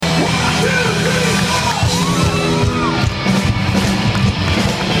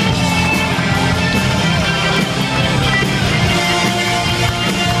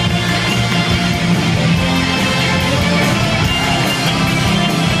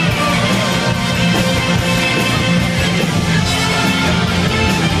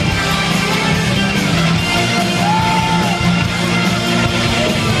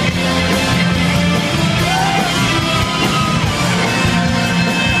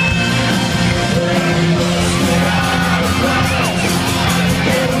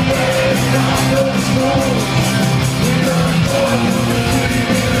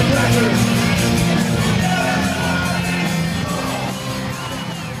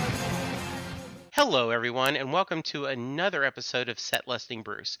Hello, everyone, and welcome to another episode of Set Listing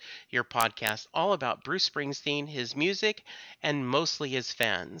Bruce, your podcast all about Bruce Springsteen, his music, and mostly his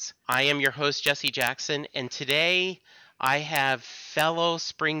fans. I am your host, Jesse Jackson, and today I have fellow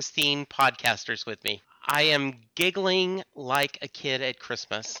Springsteen podcasters with me. I am giggling like a kid at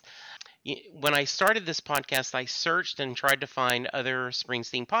Christmas. When I started this podcast, I searched and tried to find other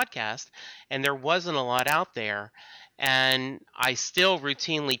Springsteen podcasts, and there wasn't a lot out there. And I still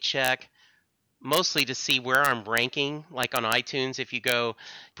routinely check mostly to see where I'm ranking, like on iTunes. If you go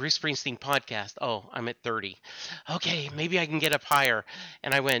Bruce Springsteen podcast, oh, I'm at 30. Okay, maybe I can get up higher.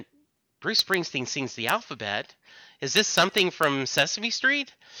 And I went, Bruce Springsteen sings the alphabet. Is this something from Sesame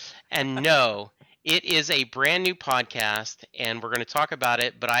Street? And no, it is a brand new podcast, and we're going to talk about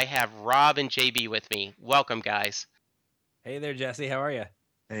it. But I have Rob and JB with me. Welcome, guys. Hey there, Jesse. How are you?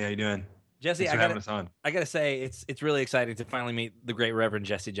 Hey, how you doing? Jesse, Thanks for having us on. I gotta say, it's really exciting to finally meet the great Reverend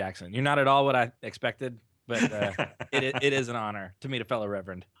Jesse Jackson. You're not at all what I expected, but it is an honor to meet a fellow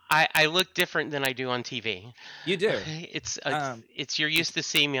Reverend. I look different than I do on TV. You do. It's you're used to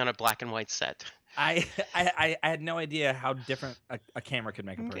seeing me on a black and white set. I had no idea how different a camera could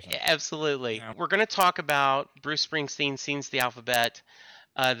make a person. Absolutely. Yeah. We're going to talk about Bruce Springsteen sings the alphabet,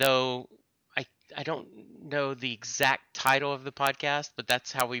 though I don't know the exact title of the podcast, but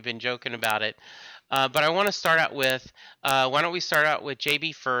that's how we've been joking about it. But I want to start out with, why don't we start out with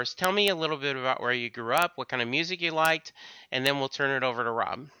JB first? Tell me a little bit about where you grew up, what kind of music you liked, and then we'll turn it over to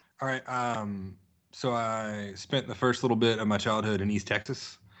Rob. All right. So I spent the first little bit of my childhood in East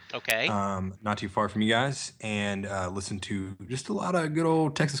Texas. Okay. Not too far from you guys, and listened to just a lot of good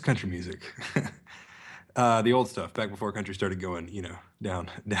old Texas country music. The old stuff back before country started going,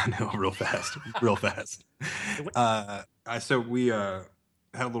 downhill real fast. So we had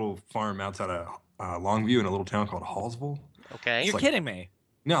a little farm outside of Longview in a little town called Hallsville. Okay. You're kidding me.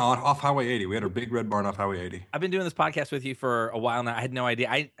 No, off Highway 80. We had a big red barn off Highway 80. I've been doing this podcast with you for a while now. I had no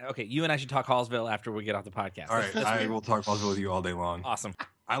idea. Okay, you and I should talk Hallsville after we get off the podcast. All right, I will talk Hallsville with you all day long. Awesome.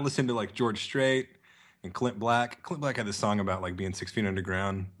 I listened to like George Strait and Clint Black. Clint Black had this song about like being 6 feet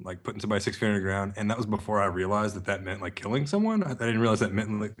underground, like putting somebody 6 feet underground, and that was before I realized that meant like killing someone. I didn't realize that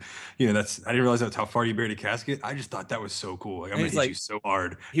meant like, I didn't realize that's how far you buried a casket. I just thought that was so cool. Like I'm gonna hit you so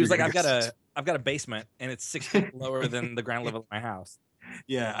hard. He was like, I've got a basement and it's 6 feet lower than the ground level of my house.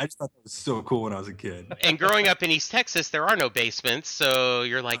 Yeah, I just thought that was so cool when I was a kid. And growing up in East Texas, there are no basements, so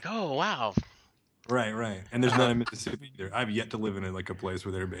you're like, oh wow. Right. And there's none in Mississippi either. I've yet to live in a place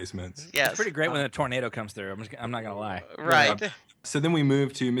where there are basements. Yeah, it's pretty great when a tornado comes through. I'm not gonna lie. Right. So then we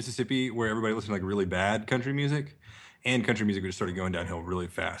moved to Mississippi, where everybody listened to like really bad country music, and country music just started going downhill really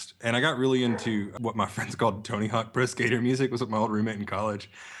fast. And I got really into what my friends called Tony Hawk Pro Skater music. Was with my old roommate in college.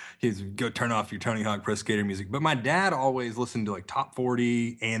 He'd go turn off your Tony Hawk Pro Skater music. But my dad always listened to like top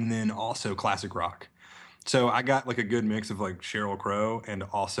 40 and then also classic rock. So I got like a good mix of like Sheryl Crow and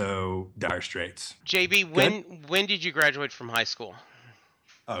also Dire Straits. JB, when did you graduate from high school?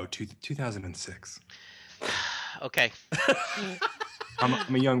 Oh, 2006. Okay.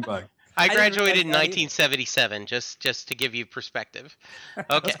 I'm a young buck. I graduated in 1977, just to give you perspective. Okay.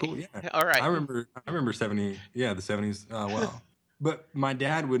 That's cool, yeah. All right. I remember 70, the 70s. Wow. But my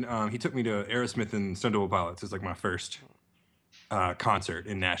dad would he took me to Aerosmith and Stone Temple Pilots. It's like my first concert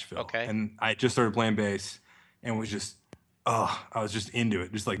in Nashville. Okay. And I just started playing bass and was just I was just into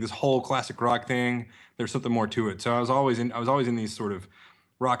it. Just like this whole classic rock thing. There's something more to it. So I was always in these sort of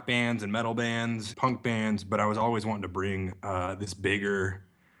rock bands and metal bands, punk bands, but I was always wanting to bring this bigger.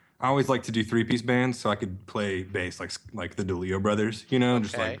 I always liked to do 3-piece bands so I could play bass like the DeLeo brothers,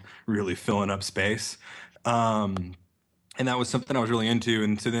 just like really filling up space. And that was something I was really into.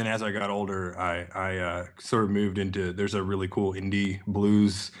 And so then as I got older, I sort of moved into, there's a really cool indie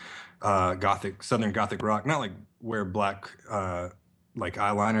blues, Southern Gothic rock, not like wear black, like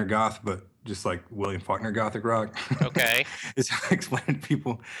eyeliner goth, but just like William Faulkner Gothic rock. Okay. It's how I explain it to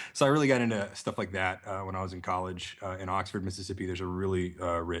people. So I really got into stuff like that when I was in college in Oxford, Mississippi. There's a really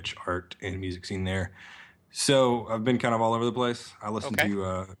rich art and music scene there. So I've been kind of all over the place. I listen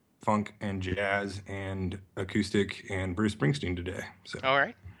to funk and jazz and acoustic and Bruce Springsteen today. So. All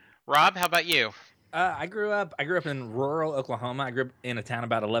right. Rob, how about you? I grew up in rural Oklahoma. I grew up in a town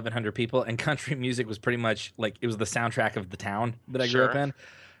about 1,100 people, and country music was pretty much like it was the soundtrack of the town that I grew up in.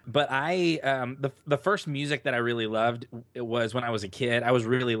 But the first music that I really loved, it was when I was a kid. I was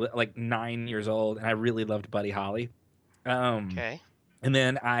really like 9 years old, and I really loved Buddy Holly. Okay. And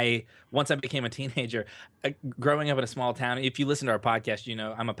then once I became a teenager, growing up in a small town, if you listen to our podcast,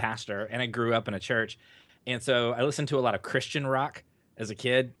 I'm a pastor and I grew up in a church. And so I listened to a lot of Christian rock as a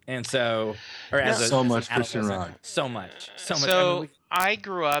kid. And so, so much Christian rock. So much. So I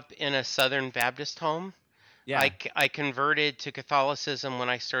grew up in a Southern Baptist home. Yeah. I converted to Catholicism when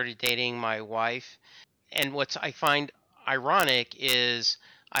I started dating my wife. And what I find ironic is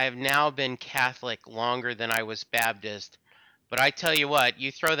I have now been Catholic longer than I was Baptist. But I tell you what,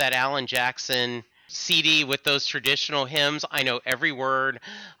 you throw that Alan Jackson CD with those traditional hymns, I know every word.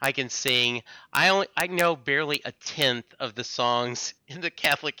 I can sing. I know barely a tenth of the songs in the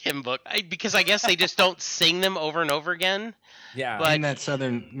Catholic hymn book because I guess they just don't sing them over and over again. Yeah. But that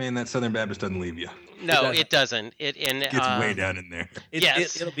Southern Baptist doesn't leave you. no, doesn't. it doesn't. It Gets way down in there.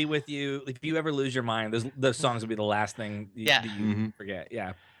 Yes. It'll be with you if you ever lose your mind. Those songs will be the last thing that you Mhm. forget.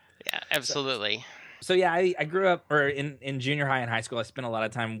 Yeah. Yeah, absolutely. So yeah, I grew up or in junior high and high school. I spent a lot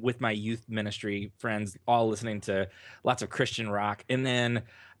of time with my youth ministry friends, all listening to lots of Christian rock. And then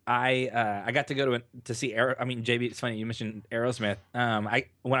I got to go to see JB. It's funny you mentioned Aerosmith.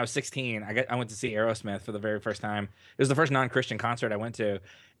 When I was 16, I went to see Aerosmith for the very first time. It was the first non-Christian concert I went to,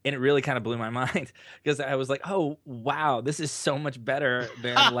 and it really kind of blew my mind because I was like, oh wow, this is so much better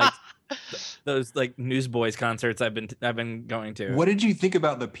than like those like Newsboys concerts I've been going to. What did you think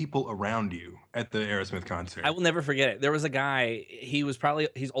about the people around you at the Aerosmith concert? I will never forget it. There was a guy,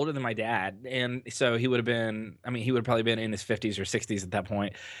 he's older than my dad. And so he would have probably been in his 50s or 60s at that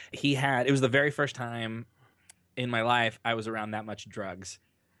point. It was the very first time in my life I was around that much drugs.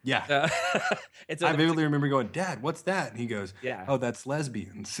 Yeah. I vividly remember going, Dad, what's that? And he goes, yeah. Oh, that's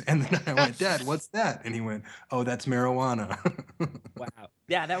lesbians. And then I went, Dad, what's that? And he went, Oh, that's marijuana. Wow.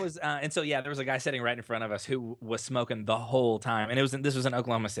 Yeah, that was, and so yeah, there was a guy sitting right in front of us who was smoking the whole time, and this was in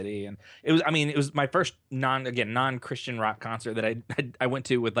Oklahoma City, and it was my first non-Christian rock concert that I went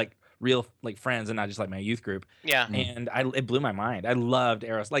to with like real like friends and not just like my youth group. Yeah. And it blew my mind. I loved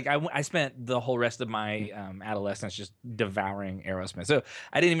Aerosmith. Like I spent the whole rest of my adolescence just devouring Aerosmith. So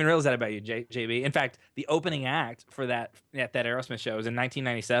I didn't even realize that about you, JB. In fact, the opening act for that Aerosmith show was in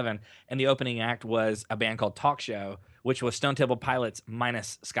 1997, and the opening act was a band called Talk Show, which was Stone Temple Pilots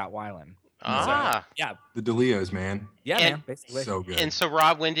minus Scott Weiland. Ah. So, yeah. The DeLeos, man. Yeah, And- man. Basically. So good. And so,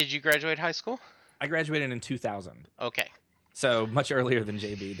 Rob, when did you graduate high school? I graduated in 2000. Okay. So much earlier than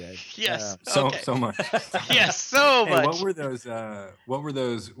JB did. Yes. So much. Yes, so Hey, much. what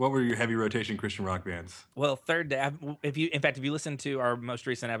were what were your heavy rotation Christian rock bands? Well, Third Day. If you listen to our most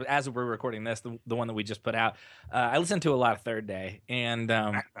recent episode, as we're recording this, the one that we just put out, I listened to a lot of Third Day, and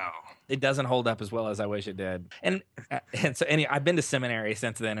it doesn't hold up as well as I wish it did. And so anyway, I've been to seminary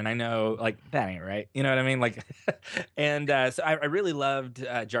since then, and I know like that ain't right. You know what I mean? Like, and so I really loved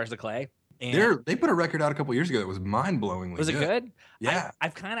Jars of Clay. And They put a record out a couple years ago that was mind-blowingly was it good? Yeah.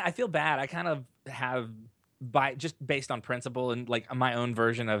 I feel bad. I kind of have just based on principle and like my own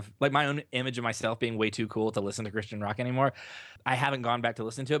version of like my own image of myself being way too cool to listen to Christian rock anymore. I haven't gone back to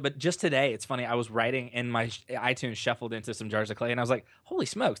listen to it, but just today, it's funny. I was writing and my iTunes shuffled into some Jars of Clay, and I was like, "Holy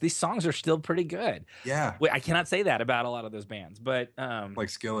smokes, these songs are still pretty good." Yeah. Wait, I cannot say that about a lot of those bands, but Like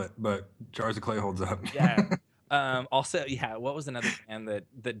Skillet, but Jars of Clay holds up. yeah. Also, yeah, what was another band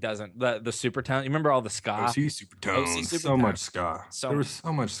that doesn't the Supertone? You remember all the ska? OC Supertones. So Supertones. much ska. There was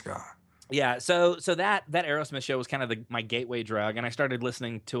so much ska. Yeah, so that Aerosmith show was kind of my gateway drug, and I started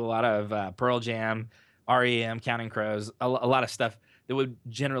listening to a lot of Pearl Jam, REM, Counting Crows, a lot of stuff that would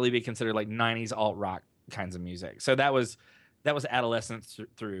generally be considered like 90s alt rock kinds of music. So that was adolescence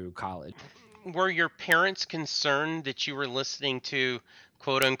through college. Were your parents concerned that you were listening to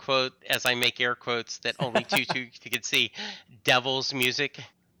quote unquote, as I make air quotes that only Tutu could see, devil's music?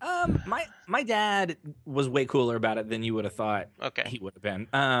 My dad was way cooler about it than you would have thought. Okay. He would have been.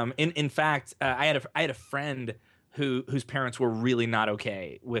 In fact, I had a friend whose parents were really not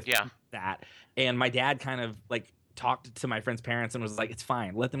okay with that, and my dad kind of like talked to my friend's parents and was like, "It's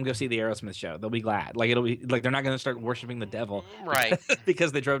fine. Let them go see the Aerosmith show. They'll be glad. Like it'll be like they're not going to start worshiping the devil, right?"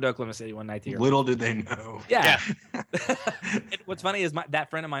 Because they drove to Oklahoma City one night to hear. Little did they know. Yeah. What's funny is that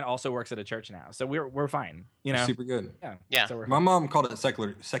friend of mine also works at a church now, so we're fine. You know, super good. Yeah. So my mom called it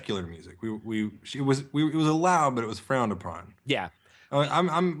secular music. It was allowed, but it was frowned upon. Yeah.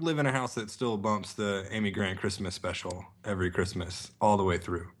 I'm living in a house that still bumps the Amy Grant Christmas special every Christmas all the way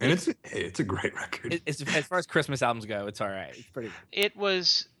through, and it's a great record. As far as Christmas albums go, it's all right. It's pretty good. It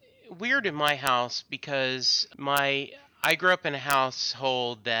was weird in my house because I grew up in a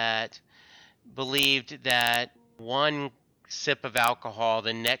household that believed that one sip of alcohol,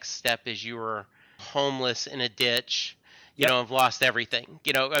 the next step is you were homeless in a ditch. You know, have lost everything.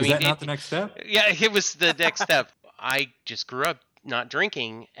 You know, Is that not the next step? Yeah, it was the next step. I just grew up not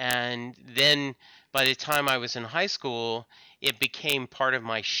drinking, and then by the time I was in high school, it became part of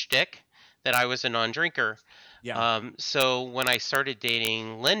my shtick that I was a non-drinker. Yeah. So when I started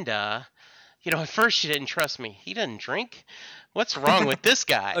dating Linda, you know, at first she didn't trust me. He doesn't drink. what's wrong with this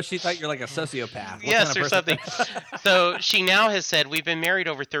guy? Oh, she thought you're like a sociopath. What Yes, kind of or person- something. So she now has said, we've been married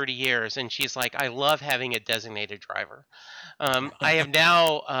over 30 years, and she's like, I love having a designated driver. I have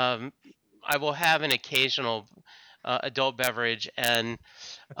now, I will have an occasional adult beverage. And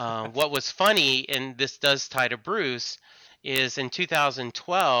what was funny, and this does tie to Bruce, is in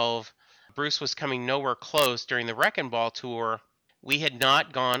 2012, Bruce was coming nowhere close during the Wrecking Ball tour. We had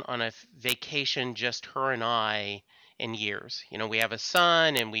not gone on a vacation, just her and I, in years. You know, we have a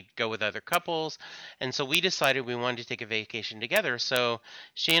son and we'd go with other couples. And so we decided we wanted to take a vacation together. So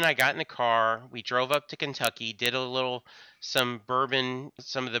she and I got in the car, we drove up to Kentucky, did some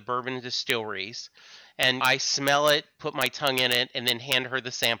of the bourbon distilleries. And I smell it, put my tongue in it, and then hand her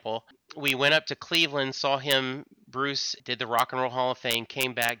the sample. We went up to Cleveland, saw him. Bruce did the Rock and Roll Hall of Fame,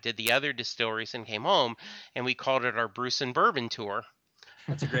 came back, did the other distilleries, and came home. And we called it our Bruce and Bourbon Tour.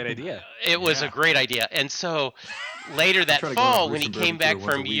 That's a great idea. It was a great idea. And so later that fall, when he came back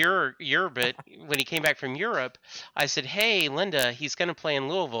from Europe, I said, "Hey, Linda, he's going to play in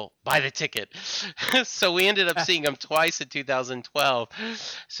Louisville. Buy the ticket." So we ended up seeing him twice in 2012.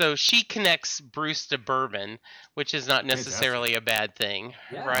 So she connects Bruce to bourbon, which is not necessarily a bad thing,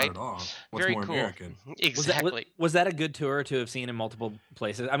 right? Not at all. What's Very more cool. American? Exactly. Was that a good tour to have seen in multiple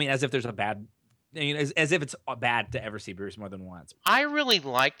places? I mean, as if there's a bad, as if it's bad to ever see Bruce more than once. I really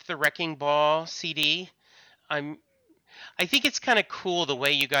liked the Wrecking Ball CD. I think it's kind of cool the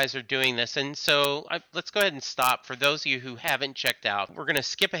way you guys are doing this. And so let's go ahead and stop. For those of you who haven't checked out, we're going to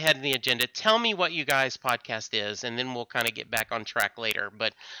skip ahead in the agenda. Tell me what you guys' podcast is, and then we'll kind of get back on track later.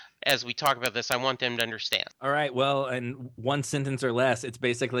 But as we talk about this, I want them to understand. All right. Well, in one sentence or less, it's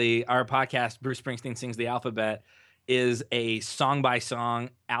basically our podcast, Bruce Springsteen Sings the Alphabet, is a song-by-song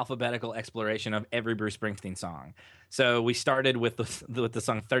alphabetical exploration of every Bruce Springsteen song. So we started with the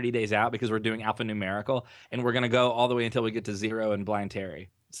song 30 Days Out because we're doing alphanumerical, and we're going to go all the way until we get to Zero and Blind Terry.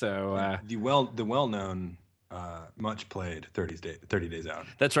 So the well-known, much played 30 Days Out.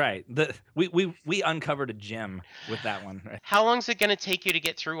 That's right. We uncovered a gem with that one. How long is it going to take you to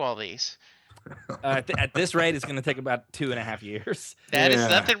get through all these? At this rate, it's going to take about 2.5 years. That is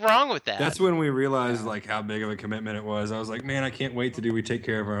nothing wrong with that. That's when we realized like how big of a commitment it was. I was like, man, I can't wait to do We Take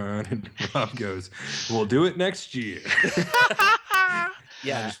Care of Our Own. And Rob goes, we'll do it next year.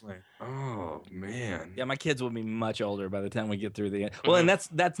 Yeah. I just went, oh man. Yeah, my kids will be much older by the time we get through the end. Well, and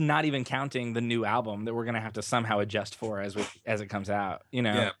that's not even counting the new album that we're going to have to somehow adjust for as it comes out. You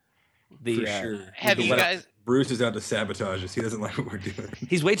know. Yeah. For sure. Have you guys? Bruce is out to sabotage us. He doesn't like what we're doing.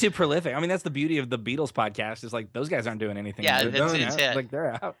 He's way too prolific. I mean, that's the beauty of the Beatles podcast. Is like those guys aren't doing anything. Yeah, they're that's it. Like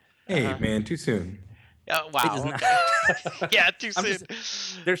they're out. Hey, man, too soon. Oh, wow. Yeah, too soon.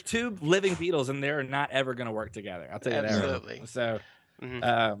 There's two living Beatles, and they're not ever going to work together. I'll tell you that. Absolutely. So,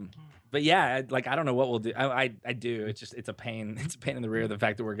 but yeah, like I don't know what we'll do. I do. It's a pain. It's a pain in the rear. The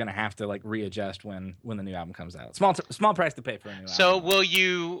fact that we're going to have to like readjust when the new album comes out. Small price to pay for a new album. So will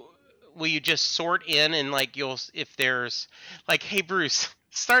you just sort in and like if there's like, hey Bruce,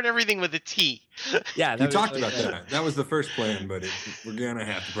 start everything with a T. Yeah, we talked about that. That was the first plan, but we're gonna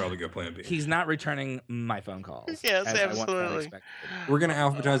have to probably go plan B. He's not returning my phone calls. Yes, absolutely. We're gonna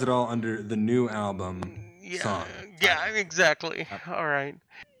alphabetize it all under the new album song. Yeah, exactly. All right.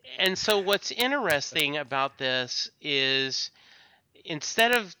 And so what's interesting about this is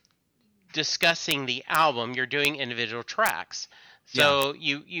instead of discussing the album, you're doing individual tracks. So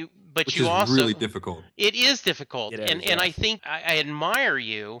Which you is also really difficult. It is difficult, and yes. I think I admire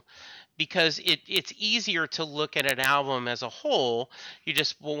you because it's easier to look at an album as a whole. You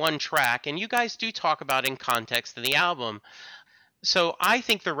just one track, and you guys do talk about in context of the album. So I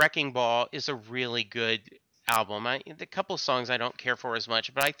think The Wrecking Ball is a really good album. The couple of songs I don't care for as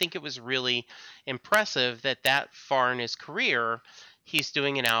much, but I think it was really impressive that far in his career, he's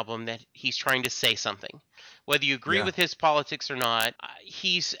doing an album that he's trying to say something. Whether you agree with his politics or not,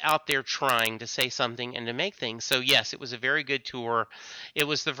 he's out there trying to say something and to make things. So, yes, it was a very good tour. It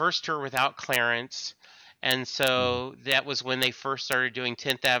was the first tour without Clarence. And so that was when they first started doing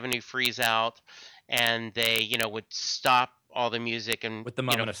 10th Avenue Freeze Out. And they, would stop all the music and with the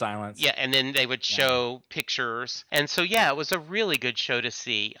moment of silence. Yeah, and then they would show pictures. And so, it was a really good show to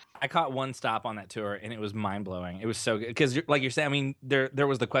see. I caught one stop on that tour, and it was mind-blowing. It was so good. Because, like you're saying, I mean, there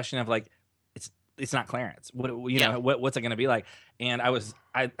was the question of, like, it's not Clarence. What's it going to be like? And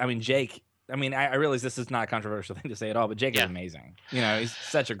I mean, Jake, I realize this is not a controversial thing to say at all, but Jake is amazing. He's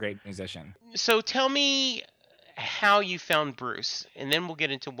such a great musician. So tell me how you found Bruce, and then we'll get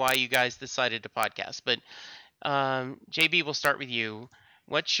into why you guys decided to podcast. But JB, we'll start with you.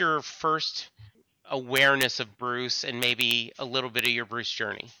 What's your first awareness of Bruce and maybe a little bit of your Bruce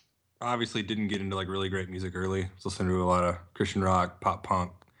journey? obviously didn't get into like really great music early. I was listening to a lot of Christian rock, pop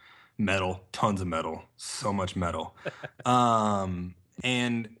punk, metal, tons of metal, so much metal. But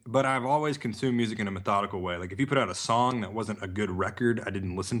I've always consumed music in a methodical way. Like if you put out a song that wasn't a good record, I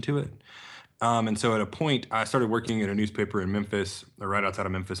didn't listen to it. And so at a point, I started working at a newspaper in Memphis, or right outside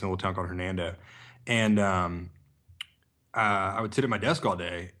of Memphis, in a little town called Hernando. And I would sit at my desk all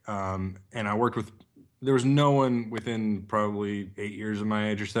day, and I worked with. There was no one within probably 8 years of my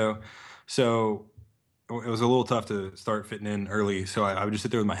age or so, so it was a little tough to start fitting in early. So I would just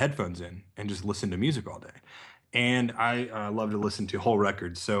sit there with my headphones in and just listen to music all day. And I love to listen to whole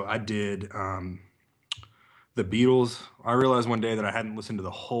records. So I did the Beatles. I realized one day that I hadn't listened to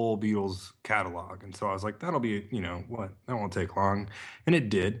the whole Beatles catalog, and so I was like, "That'll be, that won't take long," and it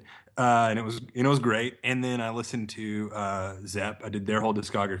did. And it was great. And then I listened to Zepp. I did their whole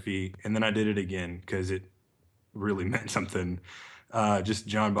discography, and then I did it again because it really meant something. Just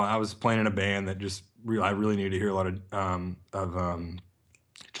John Bon. I was playing in a band that I really needed to hear a lot of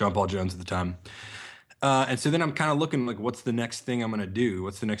John Paul Jones at the time. And so then I'm kind of looking like, what's the next thing I'm going to do?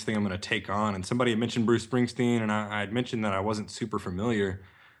 What's the next thing I'm going to take on? And somebody had mentioned Bruce Springsteen, and I had mentioned that I wasn't super familiar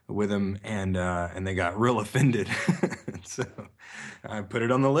with him, and they got real offended. So I put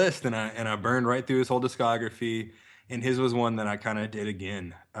it on the list, and I burned right through his whole discography. And his was one that I kind of did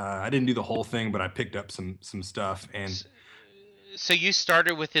again. I didn't do the whole thing, but I picked up some stuff. And so you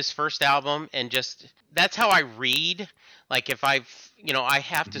started with his first album, and that's how I read. Like if I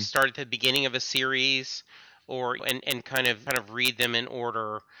have to start at the beginning of a series, and kind of read them in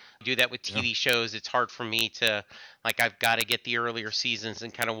order. Do that with TV shows. It's hard for me to, like, I've got to get the earlier seasons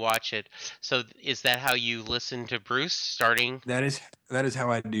and kind of watch it. So is that how you listen to Bruce starting? That is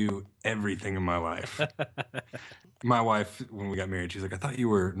how I do everything in my life. My wife, when we got married, she's like, "I thought you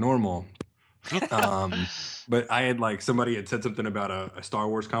were normal." But I had somebody had said something about a Star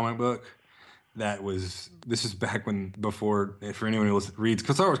Wars comic book. This is back before, for anyone who reads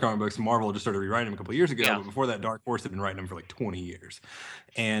Star Wars comic books, Marvel just started rewriting them a couple of years ago. Yeah. But before that, Dark Horse had been writing them for like 20 years.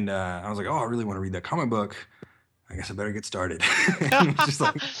 And I was like, oh, I really want to read that comic book. I guess I better get started. And just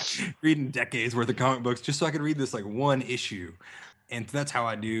like reading decades worth of comic books just so I could read this like one issue. And that's how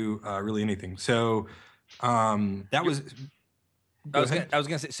I do really anything. So that was... I was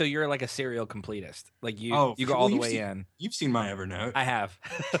gonna say, so you're like a serial completist. Like you go all the way in. You've seen my Evernote. I have.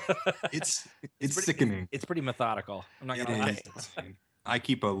 It's sickening. It's pretty methodical. I'm not gonna lie. I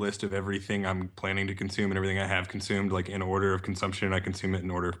keep a list of everything I'm planning to consume and everything I have consumed, like in order of consumption, and I consume it in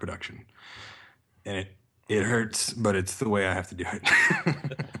order of production. And it hurts, but it's the way I have to do it.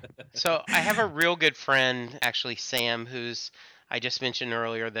 So I have a real good friend, actually, Sam, who's I just mentioned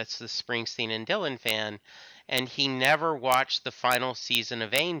earlier, that's the Springsteen and Dylan fan. And he never watched the final season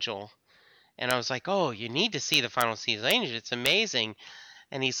of Angel. And I was like, oh, you need to see the final season of Angel. It's amazing.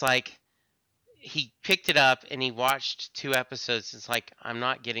 And he's like, he picked it up and he watched 2 episodes. It's like, I'm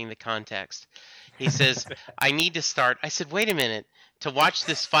not getting the context. He says, I need to start. I said, wait a minute. To watch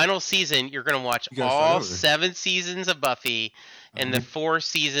this final season, you're going to watch all 7 seasons of Buffy and the 4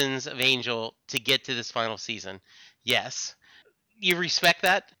 seasons of Angel to get to this final season. Yes. You respect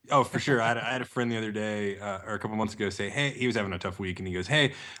that? Oh, for sure. I had a friend the other day, or a couple months ago, say, hey, he was having a tough week, and he goes, hey,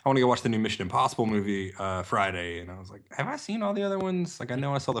 I want to go watch the new Mission Impossible movie Friday. And I was like, have I seen all the other ones? Like, I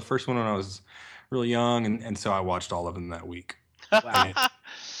know I saw the first one when I was really young, and so I watched all of them that week. Wow.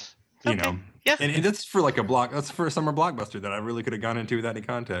 Yeah. And that's for that's for a summer blockbuster that I really could have gone into without any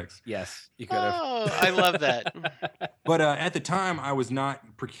context. Yes, you could have. Oh, I love that. But at the time, I was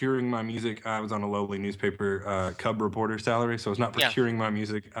not procuring my music. I was on a lowly newspaper cub reporter salary, so I was not procuring my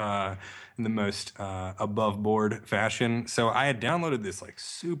music in the most above board fashion. So I had downloaded this like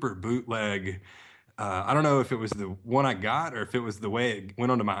super bootleg. I don't know if it was the one I got or if it was the way it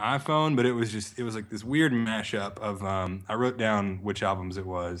went onto my iPhone, but it was like this weird mashup of. I wrote down which albums it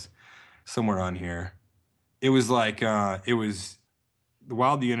was. Somewhere on here, it was like it was The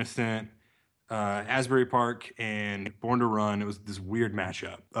Wild, the Innocent, Asbury Park, and Born to Run. It was this weird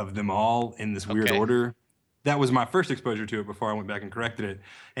mashup of them all in this weird order. That was my first exposure to it before I went back and corrected it.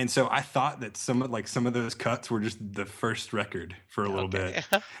 And so I thought that some of those cuts were just the first record for a little bit.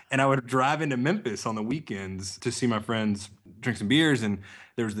 And I would drive into Memphis on the weekends to see my friends drink some beers, and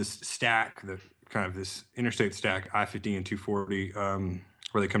there was this stack, this interstate stack, I-50 and 240.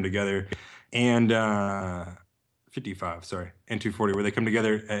 Where they come together, and 55, and 240, where they come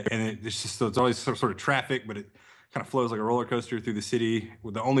together, and it's always some sort of traffic, but it kind of flows like a roller coaster through the city.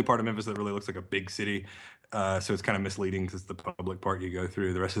 With the only part of Memphis that really looks like a big city, So it's kind of misleading because the public part you go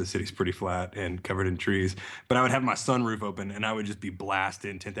through. The rest of the city's pretty flat and covered in trees. But I would have my sunroof open and I would just be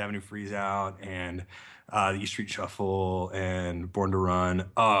blasting 10th Avenue Freeze Out and the East Street Shuffle and Born to Run.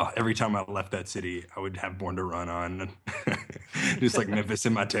 Every time I left that city, I would have Born to Run on, just like Memphis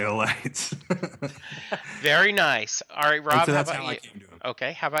in my taillights. Very nice. All right, Rob. So how that's about how you? I came to him.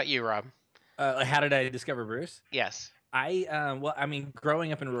 Okay. How about you, Rob? How did I discover Bruce? Yes. Well, I mean,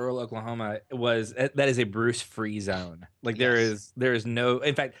 growing up in rural Oklahoma that is a Bruce free zone. Like there Yes. is no,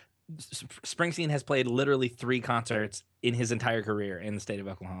 in fact, Springsteen has played literally 3 concerts in his entire career in the state of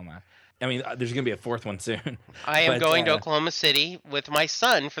Oklahoma. I mean, there's going to be a 4th one soon. I am But, going to Oklahoma City with my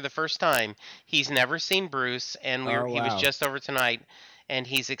son for the first time. He's never seen Bruce, and Oh, he was wow. just over tonight, and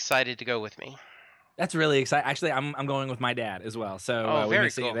he's excited to go with me. That's really exciting. Actually, I'm going with my dad as well. So Oh, we may very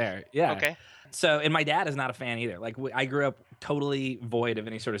see you cool. there. Yeah. Okay. So, and my dad is not a fan either. Like I grew up totally void of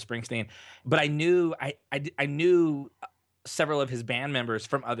any sort of Springsteen, but I knew I knew several of his band members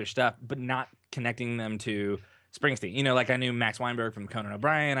from other stuff, but not connecting them to Springsteen. You know, like I knew Max Weinberg from Conan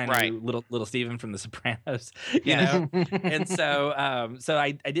O'Brien. I Right. knew little Steven from The Sopranos. You Yes. know, and so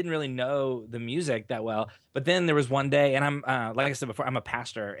I didn't really know the music that well. But then there was one day, and I'm like I said before, I'm a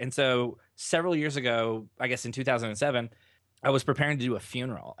pastor, and so several years ago, I guess in 2007, I was preparing to do a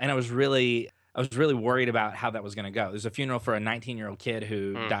funeral, and I was really worried about how that was going to go. There's a funeral for a 19-year-old kid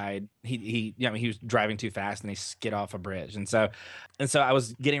who died. He was driving too fast and he skid off a bridge. And so I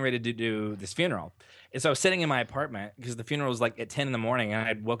was getting ready to do this funeral. And so I was sitting in my apartment because the funeral was like at 10 in the morning, and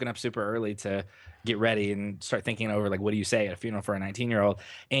I'd woken up super early to get ready and start thinking over like, what do you say at a funeral for a 19-year-old?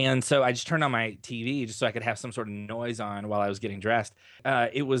 And so I just turned on my TV just so I could have some sort of noise on while I was getting dressed.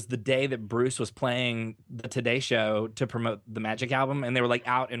 It was the day that Bruce was playing the Today Show to promote the Magic album, and they were like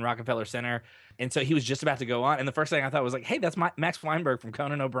out in Rockefeller Center. And so he was just about to go on, and the first thing I thought was like, "Hey, that's Max Weinberg from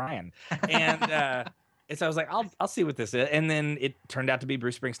Conan O'Brien." And and so I was like, "I'll see what this is." And then it turned out to be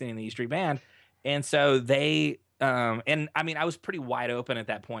Bruce Springsteen and the E Street Band. And so they and I mean, I was pretty wide open at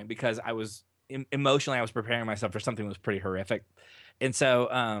that point because I was emotionally I was preparing myself for something that was pretty horrific. And so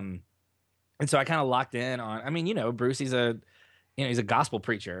I kind of locked in on. I mean, you know, Bruce, he's a gospel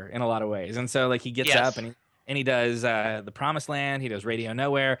preacher in a lot of ways, and so like he gets Yes. up and he does The Promised Land, he does Radio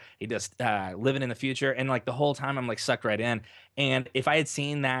Nowhere, he does Living in the Future, and like the whole time I'm like sucked right in. And if I had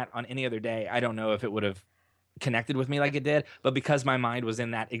seen that on any other day, I don't know if it would have connected with me like it did, but because my mind was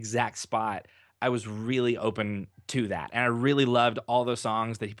in that exact spot, I was really open to that, and I really loved all those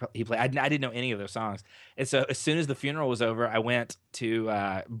songs that he played. I didn't know any of those songs, and so as soon as the funeral was over, I went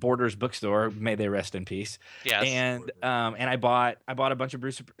to Borders bookstore, may they rest in peace. Yes. And I bought a bunch of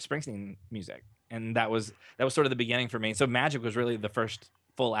Bruce Springsteen music, and that was sort of the beginning for me. So Magic was really the first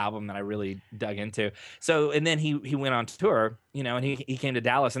full album that I really dug into. So, and then he went on tour, you know, and he came to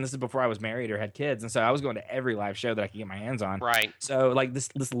Dallas, and this is before I was married or had kids. And so I was going to every live show that I could get my hands on. Right. So like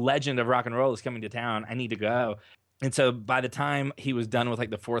this legend of rock and roll is coming to town. I need to go. And so by the time he was done with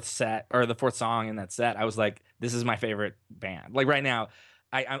like the 4th set or the 4th song in that set, I was like, this is my favorite band. Like right now,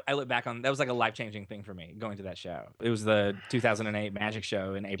 I look back on that was like a life-changing thing for me going to that show. It was the 2008 Magic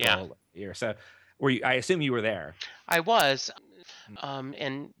show in April year. So I assume you were there. I was.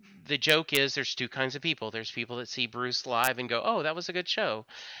 And the joke is there's 2 kinds of people. There's people that see Bruce live and go, oh, that was a good show.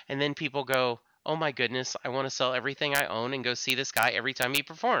 And then people go, oh my goodness, I want to sell everything I own and go see this guy every time he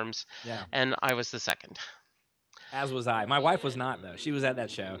performs. Yeah. And I was the second. As was I. My wife was not, though. She was at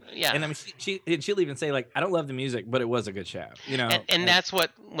that show. Yeah. And I mean, she'll even say like, I don't love the music, but it was a good show. You know. And that's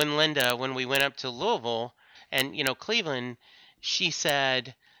what when we went up to Louisville and Cleveland, she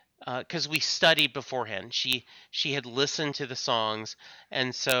said, because we studied beforehand. She had listened to the songs,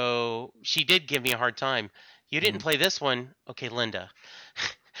 and so she did give me a hard time. You didn't play this one, okay, Linda.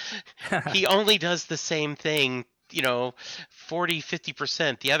 He only does the same thing,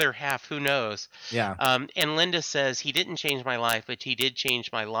 40-50%. The other half, who knows? Yeah. And Linda says he didn't change my life, but he did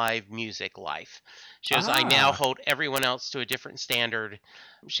change my live music life. She goes, I now hold everyone else to a different standard.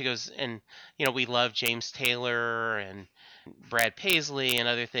 She goes, and we love James Taylor and Brad Paisley and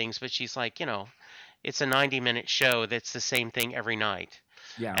other things, but she's like, it's a 90-minute show that's the same thing every night.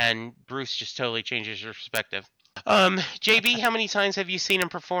 Yeah. And Bruce just totally changes your perspective. JB, how many times have you seen him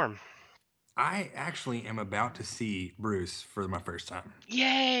perform? I actually am about to see Bruce for my first time.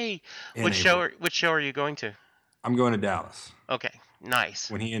 Yay! In Which April. show are you going to? I'm going to Dallas. Okay, nice.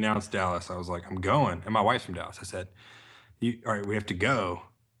 When he announced Dallas, I was like, I'm going. And my wife's from Dallas. I said, all right, we have to go.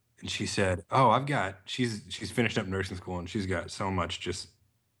 And she said, oh, she's finished up nursing school and she's got so much just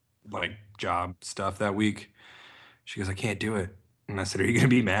like job stuff that week. She goes, I can't do it. And I said, are you going to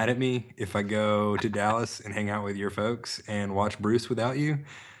be mad at me if I go to Dallas and hang out with your folks and watch Bruce without you?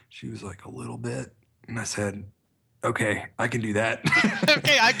 She was like, a little bit. And I said, okay, I can do that.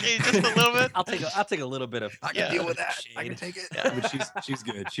 Okay, just a little bit. I'll take a little bit of. I can deal with that. I can shade. take it. But she's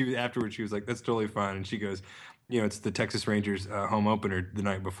good. Afterwards she was like, that's totally fine. And she goes, it's the Texas Rangers home opener the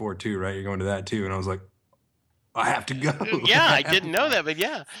night before too, right? You're going to that too. And I was like, I have to go. Yeah, I didn't know that, but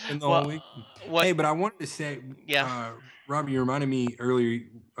yeah. In the whole week. Hey, but I wanted to say, yeah, Robbie, you reminded me earlier,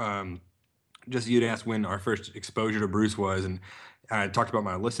 just you'd asked when our first exposure to Bruce was, and I talked about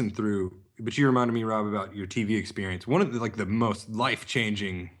my listen through, but you reminded me, Rob, about your TV experience. One of the most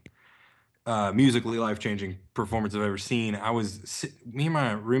life-changing, musically life-changing performance I've ever seen. Me and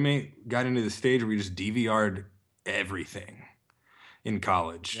my roommate got into the stage where we just DVR'd everything in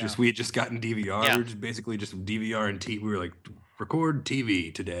college. Yeah. We had just gotten DVR. Yeah. We were just basically just DVR and TV. We were like, record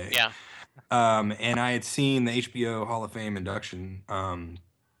TV today. Yeah. And I had seen the HBO Hall of Fame induction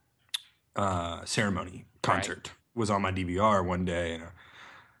ceremony concert was on my DVR one day. And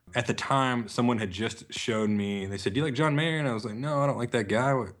at the time, someone had just showed me, and they said, do you like John Mayer? And I was like, no, I don't like that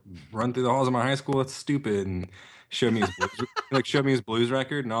guy. Run through the halls of my high school. That's stupid. And showed me his blues, blues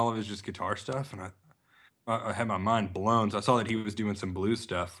record and all of his just guitar stuff. And I had my mind blown. So I saw that he was doing some blues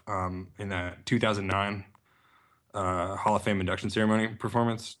stuff in that 2009 Hall of Fame induction ceremony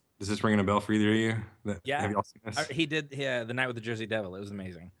performance. Is this ringing a bell for either of you? Yeah. Have y'all seen this? He did. Yeah, the night with the Jersey Devil. It was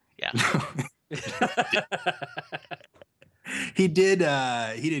amazing. Yeah. He did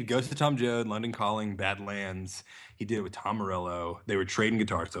Ghost of Tom Joad, London Calling, Badlands. He did it with Tom Morello. They were trading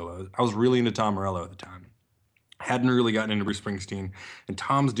guitar solos. I was really into Tom Morello at the time. Hadn't really gotten into Bruce Springsteen, and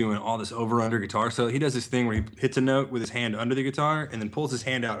Tom's doing all this over-under guitar solo. He does this thing where he hits a note with his hand under the guitar and then pulls his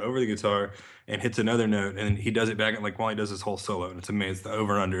hand out over the guitar and hits another note, and he does it back while he does this whole solo, and it's amazing. The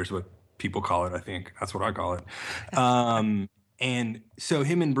over-under is what people call it, I think. That's what I call it. And so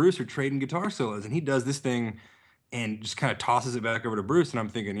him and Bruce are trading guitar solos, and he does this thing and just kind of tosses it back over to Bruce, and I'm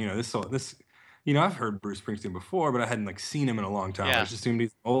thinking, I've heard Bruce Springsteen before, but I hadn't seen him in a long time. Yeah. I just assumed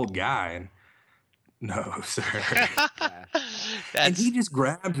he's an old guy, and no, sir. And he just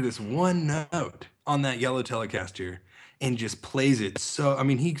grabbed this one note on that yellow Telecaster and just plays it. So,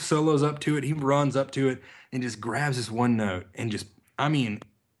 he solos up to it, he runs up to it, and just grabs this one note and just,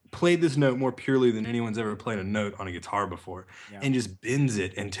 played this note more purely than anyone's ever played a note on a guitar before, and just bends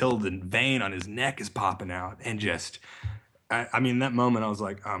it until the vein on his neck is popping out. And just, in that moment, I was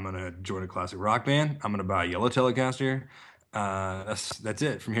like, I'm going to join a classic rock band. I'm going to buy a yellow Telecaster. That's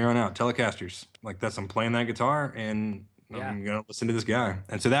it from here on out. Telecasters. I'm playing that guitar, and I'm going to listen to this guy.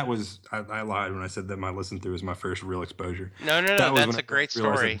 And so that was, I lied when I said that my listen through was my first real exposure. No, that's a great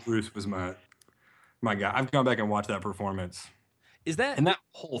story. Bruce was my guy. I've gone back and watched that performance. And that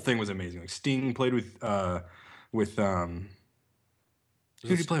whole thing was amazing. Sting played with who did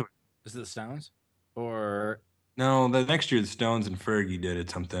he play with? Is it the Stones? Or no, the next year the Stones and Fergie did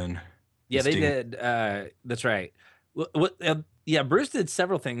it something. Yeah, they did. That's right. Bruce did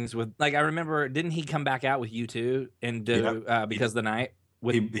several things with, I remember, didn't he come back out with U2 and do Because of the Night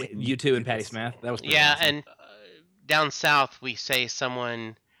with U2 and Patti Smith? That was awesome. And down south we say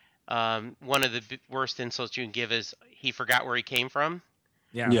someone, one of the worst insults you can give is he forgot where he came from.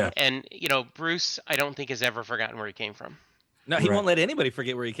 Yeah. And Bruce, I don't think has ever forgotten where he came from. No, he won't let anybody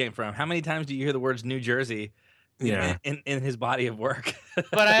forget where he came from. How many times do you hear the words New Jersey in his body of work?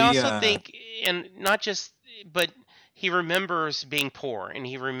 But I also think, and not just, but he remembers being poor, and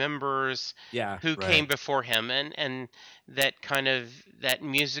he remembers who came before him, and that kind of that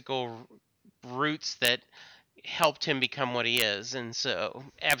musical roots that helped him become what he is. And so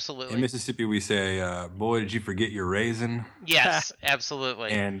absolutely, in Mississippi we say, boy, did you forget your raisin? Yes, absolutely.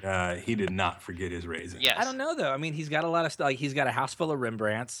 And he did not forget his raisin. Yes. I don't know though. He's got a lot of stuff. He's got a house full of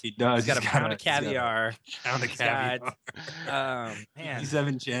Rembrandts. He does. He's got a pound of caviar. Man,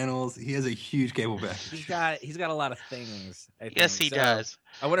 7 channels. He has a huge cable package. He's got a lot of things. Yes, he does.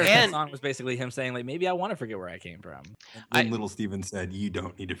 I wonder if that song was basically him saying, maybe I want to forget where I came from. And Little Steven said, you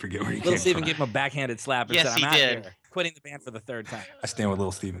don't need to forget where you came from. Little Steven gave him a backhanded slap and said, I'm out here, quitting the band for the 3rd time. I stand with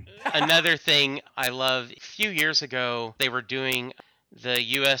Little Steven. Another thing I love, a few years ago, they were doing, the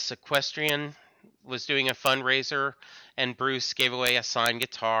U.S. Equestrian was doing a fundraiser, and Bruce gave away a signed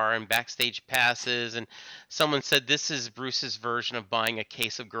guitar and backstage passes, and someone said this is Bruce's version of buying a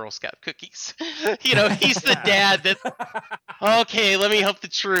case of Girl Scout cookies. He's the dad that, okay, let me help the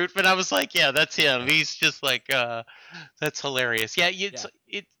truth. But I was like, yeah, that's him. He's just like, that's hilarious.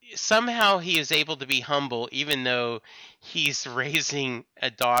 Somehow he is able to be humble, even though he's raising a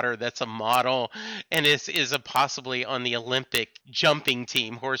daughter that's a model and is possibly on the Olympic jumping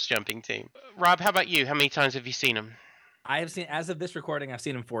team, horse jumping team. Rob, how about you? How many times have you seen him? I have seen, as of this recording, I've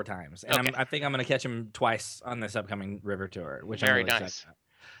seen him 4 times, and Okay. I think I'm going to catch him twice on this upcoming river tour, which Very I'm really nice. excited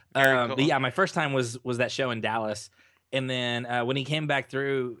Very cool. But yeah, my first time was that show in Dallas. And then when he came back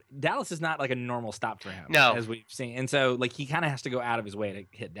through, Dallas is not like a normal stop for him, No. as we've seen. And so like he kind of has to go out of his way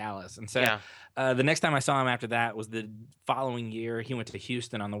to hit Dallas. And so Yeah. the next time I saw him after that was the following year. He went to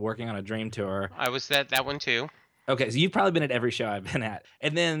Houston on the Working on a Dream tour. I was that one too. Okay, so you've probably been at every show I've been at.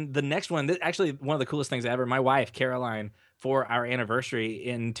 And then the next one, actually one of the coolest things ever, my wife, Caroline, for our anniversary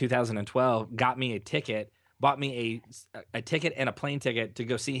in 2012, got me a ticket, bought me a ticket and a plane ticket to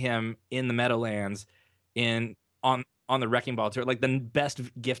go see him in the Meadowlands on the Wrecking Ball tour, like the best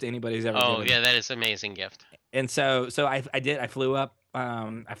gift anybody's ever given. Oh yeah, that is an amazing gift. And so I flew up.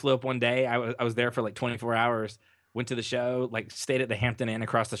 I flew up one day. I was there for like 24 hours. Went to the show, like stayed at the Hampton Inn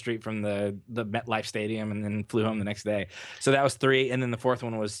across the street from the MetLife Stadium, and then flew home the next day. So that was 3, and then the fourth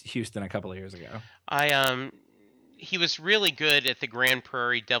one was Houston a couple of years ago. He was really good at the Grand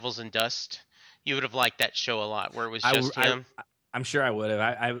Prairie Devils and Dust. You would have liked that show a lot, where it was just him. I'm sure I would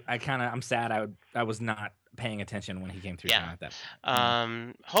have. I'm sad I was not paying attention when he came through town at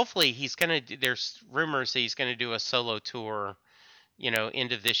that. Hopefully there's rumors that he's gonna do a solo tour,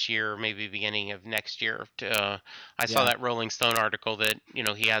 end of this year, maybe beginning of next year. I saw that Rolling Stone article that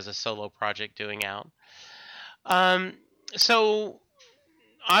he has a solo project doing out. So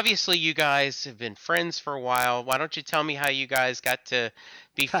obviously you guys have been friends for a while. Why don't you tell me how you guys got to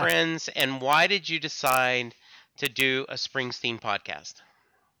be friends, and why did you decide to do a Springsteen podcast?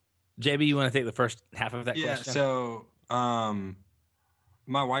 JB, you want to take the first half of that question? Yeah, so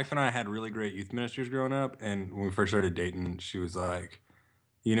my wife and I had really great youth ministers growing up, and when we first started dating, she was like,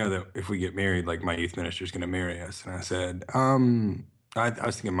 that if we get married, like my youth minister is going to marry us. And I said, I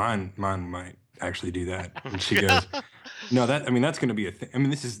was thinking mine might actually do that. And she goes, no, that's going to be a thing. I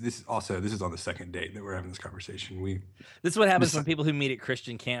mean, this is on the second date that we're having this conversation. This is what happens when people who meet at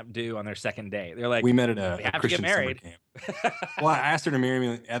Christian camp do on their second date. They're like, we met at a Christian summer camp. Well, I asked her to marry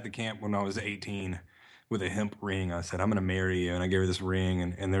me at the camp when I was 18 with a hemp ring. I said, I'm going to marry you. And I gave her this ring,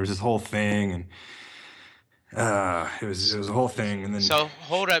 and there was this whole thing, and it was a whole thing. And then, so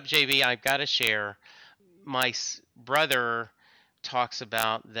hold up, JB, I've got to share. My brother talks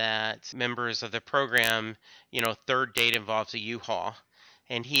about that members of the program, third date involves a U-Haul,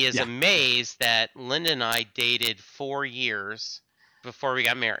 and he is amazed that Linda and I dated 4 years before we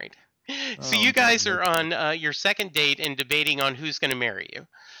got married. So you guys are on your second date and debating on who's going to marry you.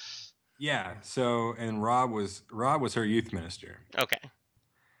 Yeah. So, and Rob was her youth minister. Okay.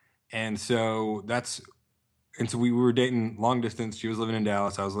 And so we were dating long distance. She was living in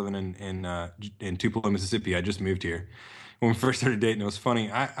Dallas. I was living in Tupelo, Mississippi. I just moved here. When we first started dating, it was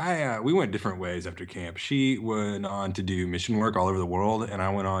funny. We went different ways after camp. She went on to do mission work all over the world, and I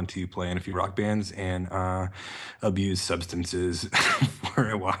went on to play in a few rock bands and abuse substances for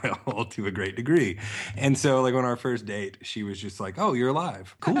a while to a great degree. And so, like on our first date, she was just like, "Oh, you're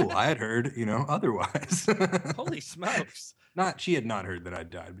alive. Cool. I had heard, otherwise." Holy smokes. She had not heard that I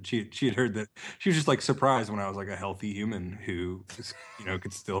died, but she had heard that. She was just like surprised when I was like a healthy human who,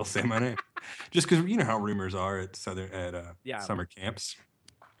 could still say my name. Just because how rumors are at summer camps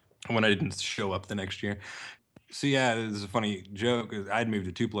when I didn't show up the next year. So yeah, this is a funny joke. I'd moved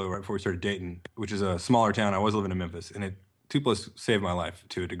to Tupelo right before we started dating, which is a smaller town. I was living in Memphis, and Tupelo saved my life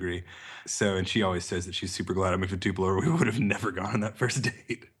to a degree. So, and she always says that she's super glad I moved to Tupelo, or we would have never gone on that first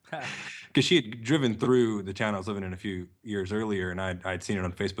date. Because she had driven through the town I was living in a few years earlier, and I'd seen it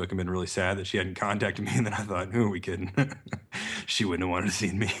on Facebook and been really sad that she hadn't contacted me. And then I thought, who are we kidding? She wouldn't have wanted to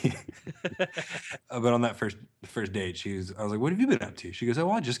see me. But on that first date, I was like, what have you been up to? She goes,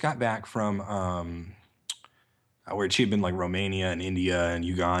 I just got back from where she had been, like Romania and India and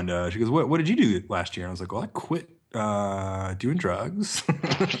Uganda. She goes, what did you do last year? And I was like, well, I quit doing drugs.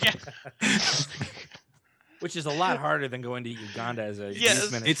 Which is a lot harder than going to Uganda as a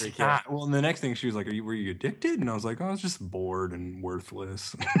youth ministry kid. Well, and the next thing she was like, were you addicted? And I was like, I was just bored and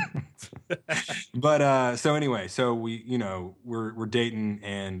worthless. But so anyway, so we're dating,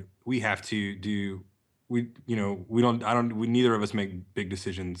 and we have to do neither of us make big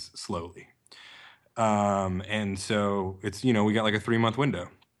decisions slowly. And so it's we got like a 3-month window.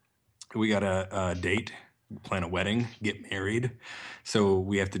 We got a date, plan a wedding, get married. So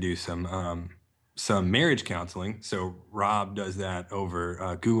we have to do some marriage counseling. So Rob does that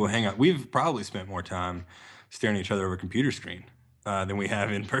over Google Hangout. We've probably spent more time staring at each other over a computer screen than we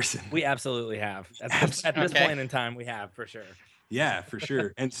have in person. We absolutely have. At this point in time, we have, for sure. Yeah, for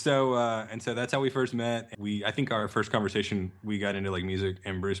sure. And so that's how we first met. I think our first conversation, we got into like music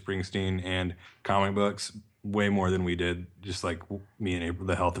and Bruce Springsteen and comic books way more than we did just like me and April,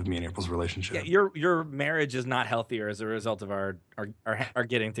 the health of me and April's relationship. Yeah, your marriage is not healthier as a result of our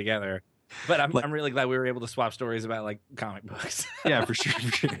getting together. But I'm Like- I'm really glad we were able to swap stories about like comic books. Yeah, for sure,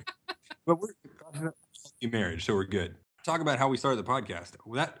 for sure. But we're in marriage, so we're good. Talk about how we started the podcast.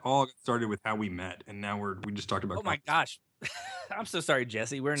 That all started with how we met, and now we just talked about. Oh my gosh, I'm so sorry,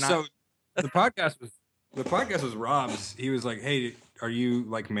 Jesse. We're not. So the podcast was Rob's. He was like, "Hey, are you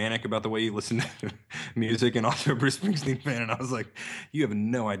like manic about the way you listen to music and also a Bruce Springsteen fan?" And I was like, "You have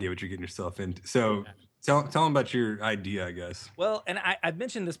no idea what you're getting yourself into." So tell him about your idea, I guess. Well, and I've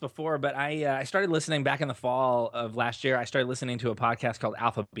mentioned this before, but I started listening back in the fall of last year. I started listening to a podcast called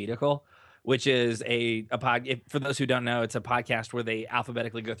Alphabetical, which is a for those who don't know, it's a podcast where they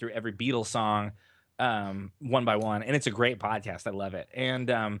alphabetically go through every Beatles song one by one, and it's a great podcast. I love it,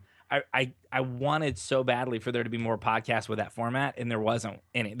 and I wanted so badly for there to be more podcasts with that format, and there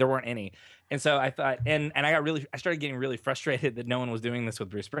weren't any, and so I thought, and I started getting really frustrated that no one was doing this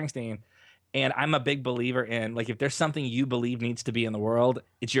with Bruce Springsteen. And I'm a big believer in, like, if there's something you believe needs to be in the world,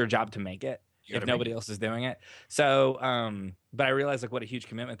 it's your job to make it if nobody else is doing it. So, but I realized like what a huge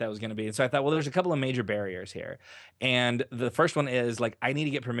commitment that was going to be. And so I thought, well, there's a couple of major barriers here. And the first one is like, I need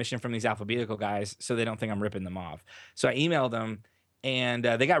to get permission from these Alphabetical guys so they don't think I'm ripping them off. So I emailed them, and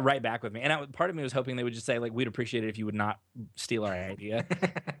they got right back with me. And part of me was hoping they would just say, like, we'd appreciate it if you would not steal our idea,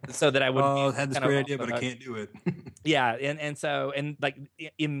 so that I would. Oh, I had this great idea, but I can't do it. Yeah, and so like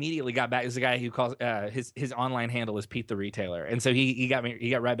immediately got back. There's a guy who calls his online handle is Pete the Retailer, and so he got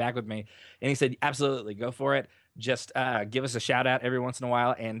right back with me, and he said, absolutely, go for it. Just give us a shout out every once in a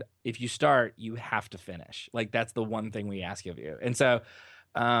while, and if you start, you have to finish. Like, that's the one thing we ask of you. And so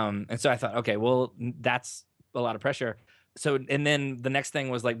I thought, okay, well, that's a lot of pressure. So, and then the next thing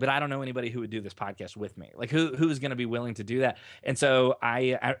was like, but I don't know anybody who would do this podcast with me. Like, who's going to be willing to do that? And so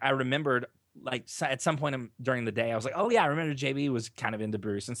I remembered, like, at some point during the day, I was like, oh yeah, I remember JB was kind of into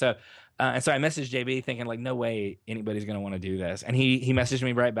Bruce. And so I messaged JB thinking like, no way anybody's going to want to do this. And he messaged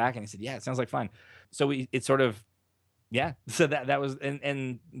me right back and he said, yeah, it sounds like fun. So it sort of, yeah. So that was,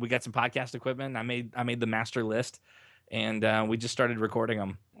 and we got some podcast equipment. I made the master list, and we just started recording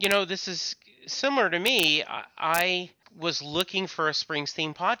them. You know, this is similar to me. I was looking for a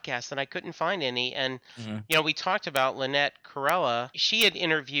Springsteen podcast and I couldn't find any. And, you know, we talked about Lynette Corella. She had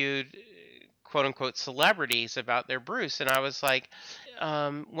interviewed quote unquote celebrities about their Bruce. And I was like,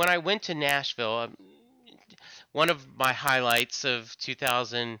 when I went to Nashville, one of my highlights of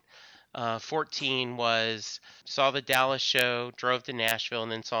 2014 was saw the Dallas show, drove to Nashville,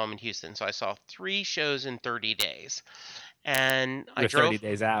 and then saw him in Houston. So I saw 3 shows in 30 days. And I drove 30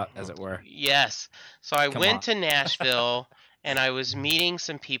 days out, as it were. Yes. So I went to Nashville and I was meeting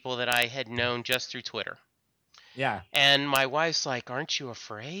some people that I had known just through Twitter. Yeah. And my wife's like, aren't you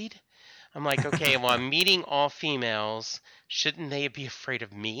afraid? I'm like, okay, well, I'm meeting all females. Shouldn't they be afraid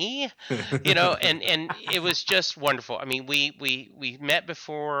of me? You know, and it was just wonderful. I mean, we met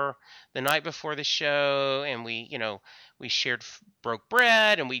before the night before the show, and we shared broke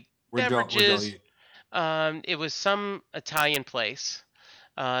bread and beverages. It was some Italian place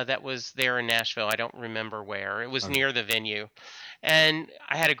that was there in Nashville. I don't remember where. It was near the venue. And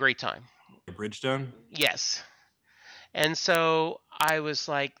I had a great time. Bridgestone? Yes. And so I was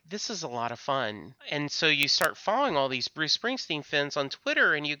like, this is a lot of fun. And so you start following all these Bruce Springsteen fans on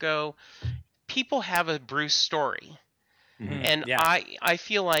Twitter, and you go, people have a Bruce story. Mm-hmm. And yeah. I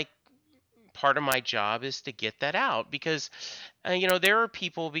feel like part of my job is to get that out because, there are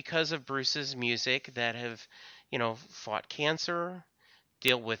people because of Bruce's music that have, fought cancer,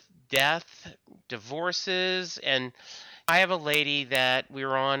 deal with death, divorces. And I have a lady that we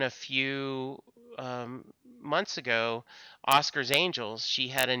were on a few months ago, Oscar's Angels. She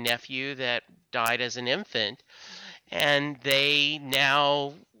had a nephew that died as an infant, and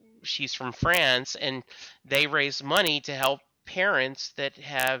she's from France, and they raise money to help parents that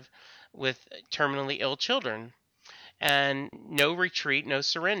have with terminally ill children. And No Retreat, No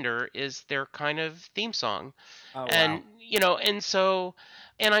Surrender is their kind of theme song. Oh, and wow.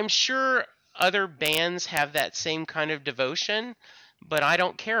 And I'm sure other bands have that same kind of devotion, but I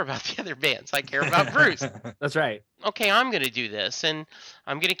don't care about the other bands. I care about Bruce. That's right. Okay, I'm going to do this, and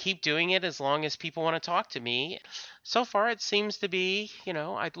I'm going to keep doing it as long as people want to talk to me. So far, it seems to be,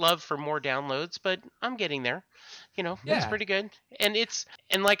 I'd love for more downloads, but I'm getting there. It's pretty good. And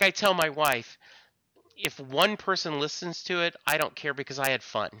like I tell my wife, if one person listens to it, I don't care because I had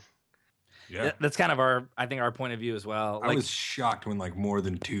fun. Yeah, that's kind of our point of view as well. I was shocked when like more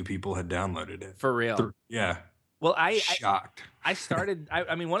than 2 people had downloaded it. For real. Yeah. Well, Shocked. I started.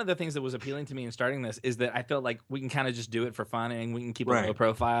 I mean, one of the things that was appealing to me in starting this is that I felt like we can kind of just do it for fun and we can keep a low Right.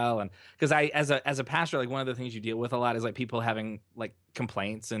 profile. And because as a pastor, like one of the things you deal with a lot is like people having like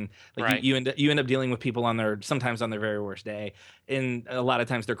complaints and like Right. you end up dealing with people sometimes on their very worst day, and a lot of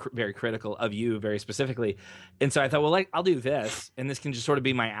times they're very critical of you very specifically. And so I thought, well, like I'll do this, and this can just sort of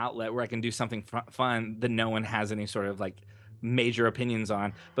be my outlet where I can do something fun that no one has any sort of like major opinions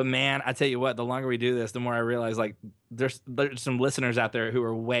on. But man, I tell you what, the longer we do this, the more I realize like there's some listeners out there who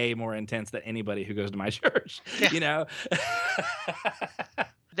are way more intense than anybody who goes to my church. Yeah. You know.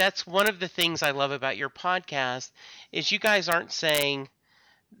 That's one of the things I love about your podcast is you guys aren't saying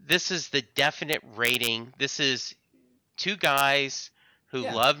this is the definite rating. This is two guys who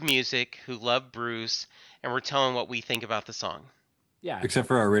love music, who love Bruce, and we're telling what we think about the song. Yeah. Except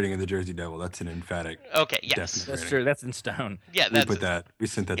for our rating of the Jersey Devil. That's an emphatic. Okay, yes. definite That's rating. true. That's in stone. Yeah, We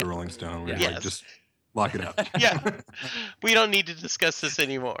sent that to Rolling Stone. We were Yes. like, just lock it up. Yeah. We don't need to discuss this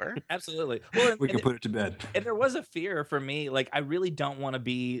anymore. Absolutely. Well, We can put it to bed. and there was a fear for me, like I really don't want to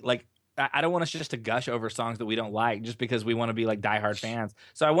be like I don't want us just to gush over songs that we don't like just because we want to be like diehard fans.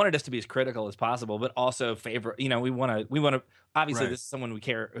 So I wanted us to be as critical as possible, but also favor. You know, we want to. Obviously, Right. this is someone we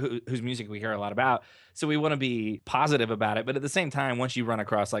care, whose music we care a lot about. So we want to be positive about it. But at the same time, once you run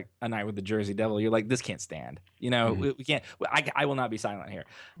across like A Night with the Jersey Devil, you're like, this can't stand. You know, Mhm. we can't. I will not be silent here.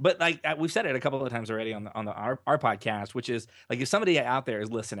 But like we've said it a couple of times already on our podcast, which is like if somebody out there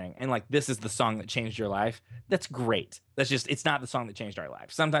is listening and like this is the song that changed your life, that's great. That's just it's not the song that changed our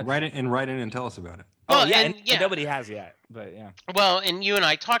life. Sometimes Write in and tell us about it. Oh Well, yeah, and- and nobody has yet, but yeah. Well, and you and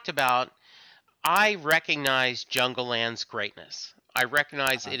I talked about, I recognize Jungle Land's greatness. I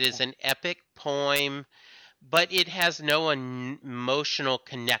recognize it is an epic poem, but it has no emotional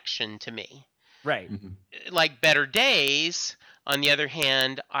connection to me. Right. Mhm. Like Better Days, on the other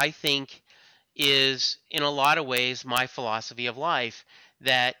hand, I think is in a lot of ways my philosophy of life,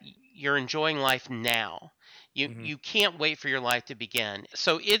 that you're enjoying life now. You can't wait for your life to begin.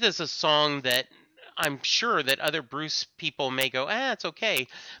 So it is a song that I'm sure that other Bruce people may go, it's okay.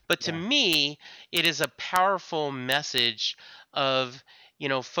 But to me, it is a powerful message of,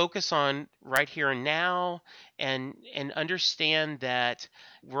 focus on right here and now and understand that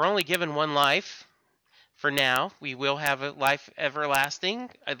we're only given one life. For now, we will have a life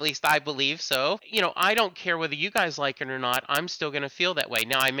everlasting. At least I believe so. I don't care whether you guys like it or not. I'm still going to feel that way.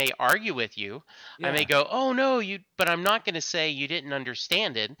 Now, I may argue with you. Yeah. I may go, oh, no, but I'm not going to say you didn't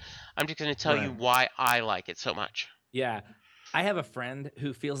understand it. I'm just going to tell you Right. why I like it so much. Yeah. I have a friend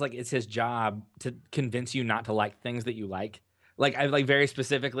who feels like it's his job to convince you not to like things that you like. Like I like very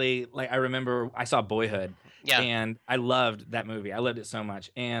specifically, like I remember I saw Boyhood Yeah. and I loved that movie. I loved it so much.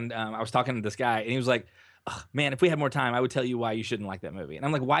 And I was talking to this guy and he was like, "Ugh, man, if we had more time, I would tell you why you shouldn't like that movie." And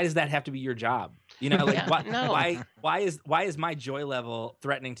I'm like, why does that have to be your job? Like Yeah, no. why is my joy level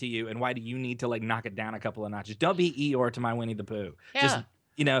threatening to you? And why do you need to like knock it down a couple of notches? Don't be Eeyore to my Winnie the Pooh. Yeah. Just,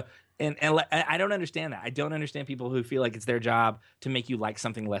 and I don't understand that. I don't understand people who feel like it's their job to make you like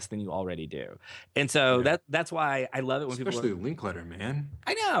something less than you already do. And so Yeah. that's why I love it when Especially people. Linkletter, man.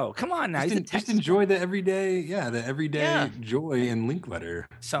 I know. Come on now. He's a Just Texas enjoy the everyday Yeah. joy in Linkletter.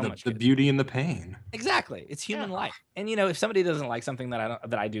 So much the good. beauty and the pain. Exactly. It's human Yeah. life. And if somebody doesn't like something that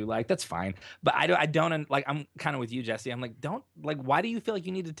I do like, that's fine. But I don't like I'm kind of with you, Jesse. I'm like, don't like why do you feel like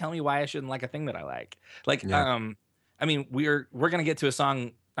you need to tell me why I shouldn't like a thing that I like? Like Yeah. I mean, we're going to get to a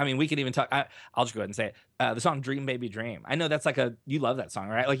song. I mean, we could even talk I'll just go ahead and say it. The song Dream Baby Dream. I know that's like you love that song,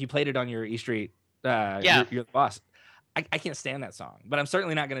 right? Like you played it on your E Street Yeah. you're the boss. I can't stand that song, but I'm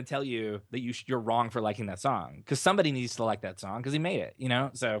certainly not going to tell you that you're wrong for liking that song because somebody needs to like that song because he made it,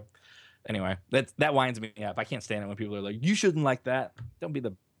 So anyway, that winds me up. I can't stand it when people are like, "You shouldn't like that." Don't be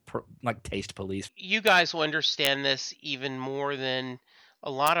the taste police. You guys will understand this even more than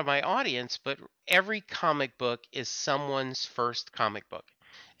a lot of my audience, but every comic book is someone's first comic book.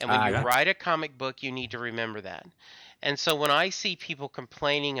 And when you Yeah. write a comic book, you need to remember that. And so when I see people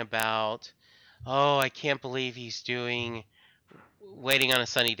complaining about, oh, I can't believe he's doing Waiting on a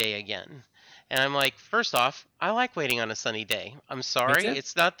Sunny Day again. And I'm like, first off, I like Waiting on a Sunny Day. I'm sorry, too.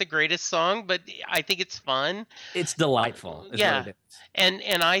 it's not the greatest song, but I think it's fun. It's delightful. Is Yeah. what it is.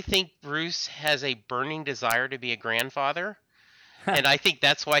 And I think Bruce has a burning desire to be a grandfather. And I think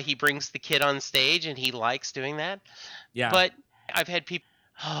that's why he brings the kid on stage and he likes doing that. Yeah. But I've had people,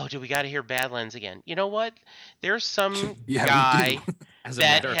 oh, do we got to hear Badlands again? You know what? There's some Yeah, we guy do. As a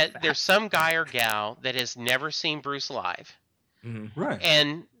matter of fact. there's some guy or gal that has never seen Bruce live, Mhm. Right.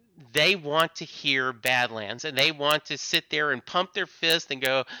 and they want to hear Badlands, and they want to sit there and pump their fist and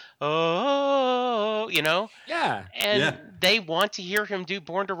go, oh, Yeah. and Yeah. they want to hear him do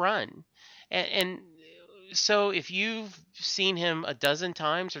Born to Run, and So if you've seen him a dozen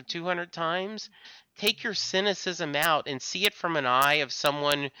times or 200 times, take your cynicism out and see it from an eye of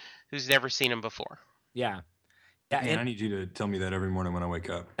someone who's never seen him before. Yeah. Yeah. Man, I need you to tell me that every morning when I wake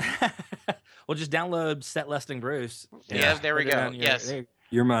up. Well, just download Set Listing Bruce. Yeah, there we go. Yes.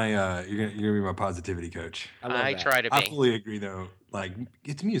 You're my you're gonna be my positivity coach. I try to be. I fully agree though. Like,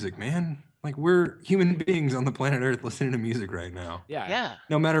 it's music, man. Like, we're human beings on the planet Earth listening to music right now. Yeah.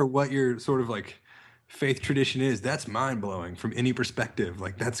 No matter what your sort of like faith tradition is, that's mind blowing from any perspective.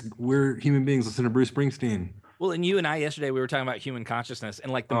 Like, we're human beings listening to Bruce Springsteen. Well, and you and I yesterday we were talking about human consciousness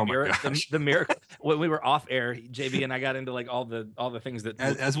and like the Oh my miracle. gosh. The miracle. When we were off air, JB and I got into like all the things that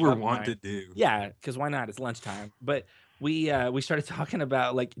As we're wont to do. Yeah, because why not? It's lunchtime. But we started talking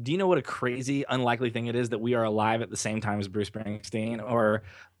about like, do you know what a crazy, unlikely thing it is that we are alive at the same time as Bruce Springsteen, or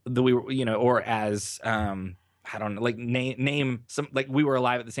that we were, or as I don't know, like name some, like we were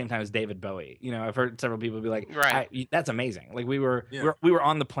alive at the same time as David Bowie. I've heard several people be like, right, that's amazing. Like we were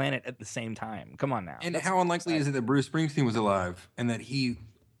on the planet at the same time. Come on now. And how unlikely is it that Bruce Springsteen was alive and that he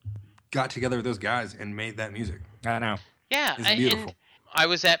got together with those guys and made that music? I know. Yeah, it's beautiful. I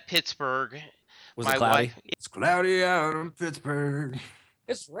was at Pittsburgh. Was it cloudy? It's cloudy out in Pittsburgh.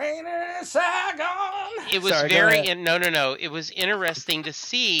 It's raining in Saigon. It was no. It was interesting to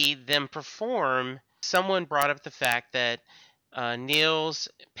see them perform. Someone brought up the fact that Nils,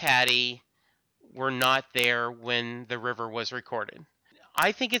 Patty were not there when The River was recorded.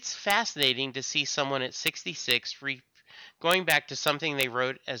 I think it's fascinating to see someone at 66 going back to something they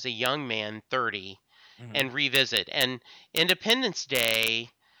wrote as a young man, 30, and revisit. And Independence Day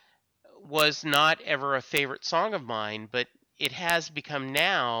was not ever a favorite song of mine, but it has become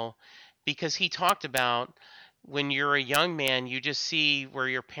now, because he talked about when you're a young man, you just see where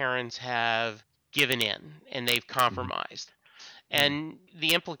your parents have given in and they've compromised. And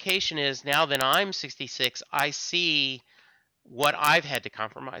the implication is, now that I'm 66, I see what I've had to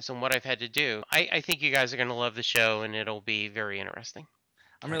compromise and what I've had to do. I think you guys are going to love the show, and it'll be very interesting.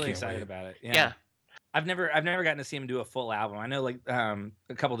 I'm really excited about it. Yeah. I've never gotten to see him do a full album. I know, like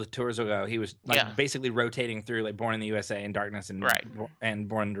a couple of tours ago, he was like basically rotating through like Born in the USA and Darkness and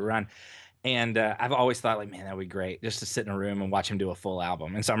Born to Run. And I've always thought, like, man, that would be great just to sit in a room and watch him do a full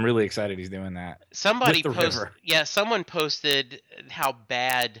album. And so I'm really excited he's doing that. Someone posted how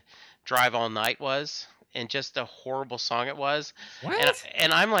bad Drive All Night was and just a horrible song it was. What?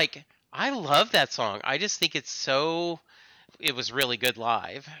 And I'm like, I love that song. I just think it was really good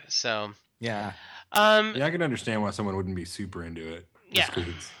live. So yeah. I can understand why someone wouldn't be super into it. Yeah.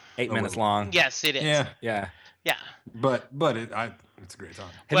 It's 8 minutes long. Yes, it is. Yeah. But it's a great song.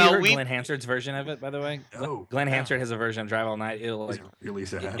 Have you heard Glenn Hansard's version of it, by the way? Oh, Glenn Hansard has a version of Drive All Night. It's really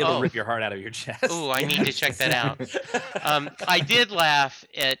sad. It'll rip your heart out of your chest. Oh, I need to check that out. I did laugh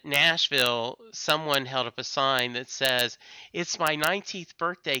at Nashville. Someone held up a sign that says, "It's my 19th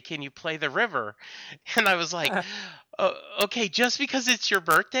birthday. Can you play The River?" And I was like, okay, just because it's your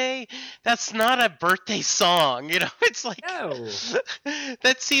birthday, that's not a birthday song. It's like, no.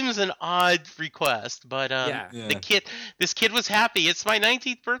 That seems an odd request, but this kid was happy. It's my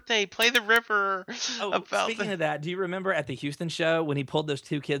 19th birthday. Play The River. Speaking of that, do you remember at the Houston show when he pulled those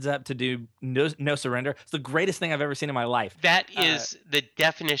two kids up to do No Surrender? It's the greatest thing I've ever seen in my life. That is the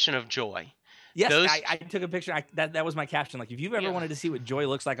definition of joy. Yes, I took a picture. That was my caption. Like, if you've ever wanted to see what joy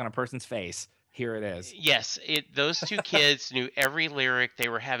looks like on a person's face, here it is. Yes, those two kids knew every lyric. They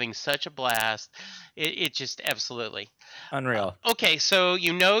were having such a blast. It just absolutely unreal. Okay, so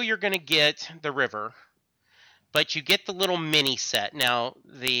you're going to get The River, but you get the little mini set. Now,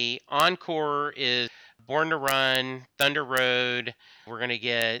 the encore is Born to Run, Thunder Road. We're going to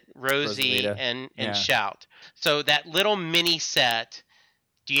get Rosie and Shout. So that little mini set,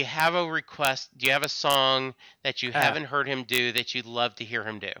 do you have a request? Do you have a song that you haven't heard him do that you'd love to hear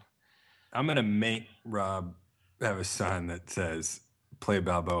him do? I'm going to make Rob have a sign that says, "Play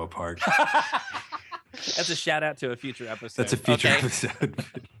Balboa Park." That's a shout out to a future episode. That's a future episode.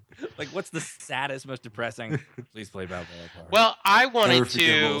 Like, what's the saddest, most depressing? Please play Balboa Park. Well, I wanted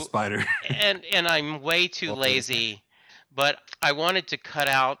to, Spider. and I'm way too lazy, but I wanted to cut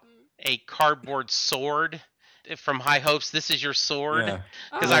out a cardboard sword from High Hopes. This Is Your Sword,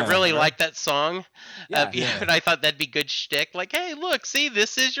 because I really like that song. And I thought that'd be good shtick. Like, hey, look, see,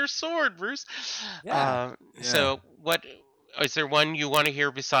 this is your sword, Bruce. So, what is there one you want to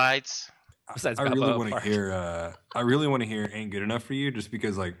hear besides? I really want to hear. I really want to hear "Ain't Good Enough for You," just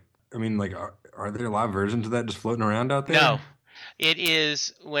because, like, I mean, like, are there live versions of that just floating around out there? No, it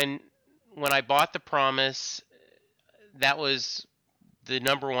is when I bought The Promise. That was the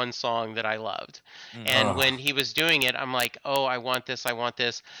number one song that I loved. Mm. And when he was doing it, I'm like, oh, I want this, I want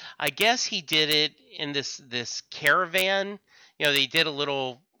this. I guess he did it in this caravan. They did a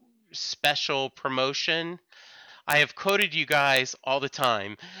little special promotion. I have quoted you guys all the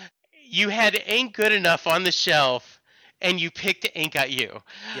time. You had Ain't Good Enough on the shelf, and you picked Ain't Got You.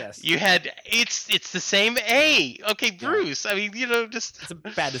 Yes. You had it's the same A. Okay, Bruce. I mean, just It's a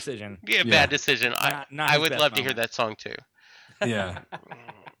bad decision. yeah, bad decision. Not I his would best love to hear moment. that song too. Yeah.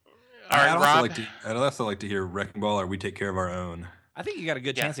 All right, Rob. I'd also like to hear Wrecking Ball or We Take Care of Our Own. I think you got a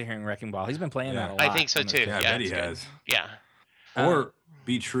good chance of hearing Wrecking Ball. He's been playing that a lot. I think so on this too. Yeah, I Yeah, bet he it's good. has. Yeah. Or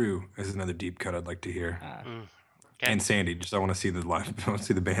Be True is another deep cut I'd like to hear. Okay. And Sandy, I want to see the live. I want to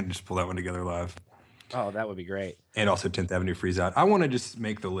see the band just pull that one together live. Oh, that would be great. And also 10th Avenue Freeze Out. I want to just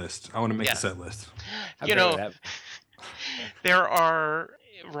make the list. I want to make the set list. How You great know, would that be? there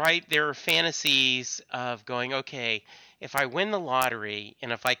are fantasies of going, okay, if I win the lottery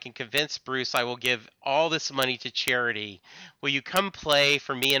and if I can convince Bruce I will give all this money to charity, will you come play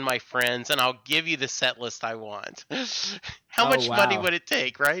for me and my friends and I'll give you the set list I want? How much money would it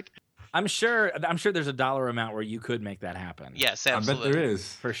take, right? I'm sure there's a dollar amount where you could make that happen. Yes, I absolutely. bet there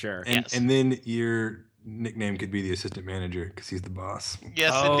is. For sure. And, Yes. and then your nickname could be the assistant manager because he's the boss.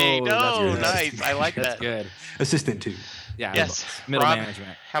 Yes, Oh, indeed. that's Oh, good. nice. I like That's that. good. Assistant too. Yeah. Yes. Middle Rob,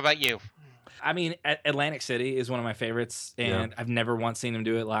 management. how about you? I mean, Atlantic City is one of my favorites, and Yeah. I've never once seen him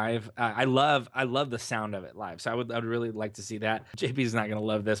do it live. I love the sound of it live, so I'd really like to see that. JP's not gonna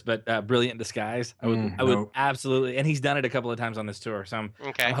love this, but Brilliant Disguise, I would Nope. absolutely, and he's done it a couple of times on this tour, so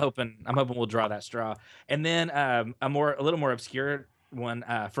Okay. I'm hoping we'll draw that straw. And then a little more obscure one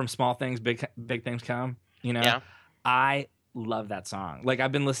from Small Things, Big Things Come. Yeah. I love that song. Like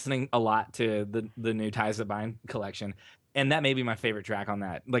I've been listening a lot to the new Ties That Bind collection. And that may be my favorite track on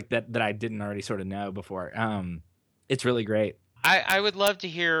that, like that I didn't already sort of know before. It's really great. I would love to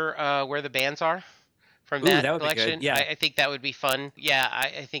hear where the bands are from Ooh, that that would be good. collection. Yeah. I think that would be fun. Yeah,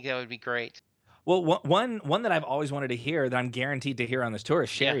 I think that would be great. Well, one that I've always wanted to hear that I'm guaranteed to hear on this tour is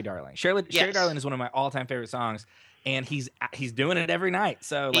Sherry Yeah. Darling. Sherry Yes. Darling is one of my all-time favorite songs, and he's doing it every night.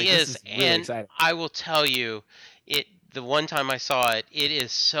 So like He this is, is really and exciting. I will tell you, the one time I saw it, it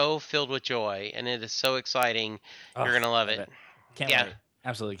is so filled with joy, and it is so exciting. Oh, You're gonna love it. Can't Yeah. wait.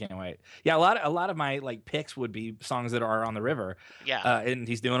 Absolutely can't wait. Yeah, a lot of my like picks would be songs that are on the river. Yeah, And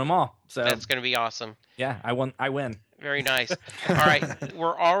he's doing them all. So that's gonna be awesome. yeah, I win. Very nice. All right,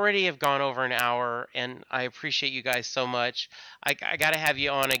 we're already have gone over an hour, and I appreciate you guys so much. I got to have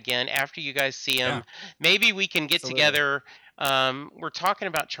you on again after you guys see him. Yeah. Maybe we can get Absolutely. together. We're talking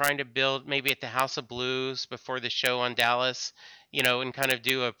about trying to build maybe at the House of Blues before the show on Dallas, and kind of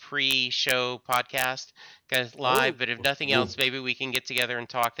do a pre-show podcast, guys, live. But if nothing else, maybe we can get together and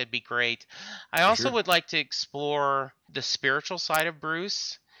talk. That'd be great. I also sure. would like to explore the spiritual side of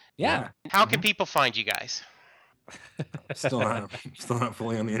Bruce. Yeah. How can people find you guys? Still not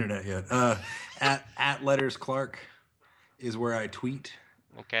fully on the internet yet. At Letters Clark is where I tweet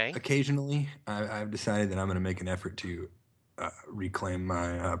Okay. occasionally. I've decided that I'm going to make an effort to reclaim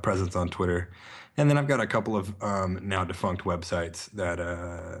my presence on Twitter, and then I've got a couple of now defunct websites that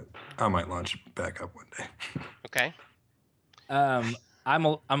I might launch back up one day. Okay. I'm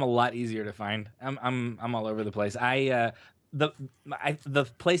a lot easier to find. I'm all over the place. The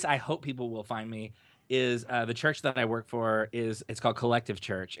place I hope people will find me is the church that I work for. It's called Collective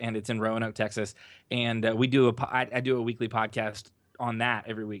Church, and it's in Roanoke, Texas. And I do a weekly podcast on that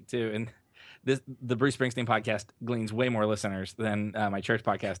every week too. And the Bruce Springsteen podcast gleans way more listeners than my church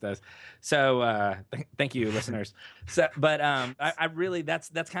podcast does. So thank you, listeners. But I really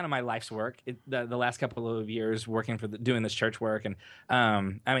that's kind of my life's work. The last couple of years working for doing this church work, and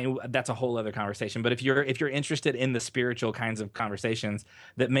I mean that's a whole other conversation. But if you're interested in the spiritual kinds of conversations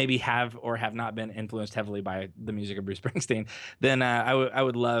that maybe have or have not been influenced heavily by the music of Bruce Springsteen, then I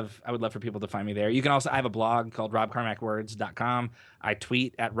would love for people to find me there. You can also I have a blog called robcarmackwords.com. I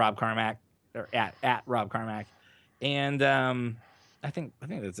tweet at Rob Carmack. Or at Rob Carmack, and I think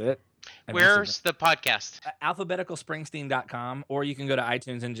that's it. Where's the podcast? Alphabeticalspringsteen.com, or you can go to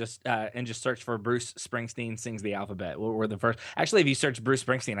iTunes and just search for Bruce Springsteen Sings the Alphabet. We're the first. Actually, if you search Bruce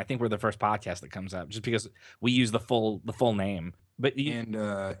Springsteen, I think we're the first podcast that comes up, just because we use the full name. But And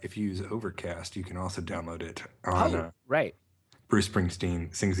if you use Overcast, you can also download it on right. Bruce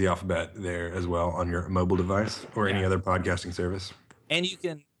Springsteen Sings the Alphabet there as well on your mobile device or any other podcasting service. And you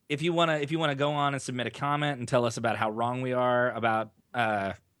can, if you want to go on and submit a comment and tell us about how wrong we are about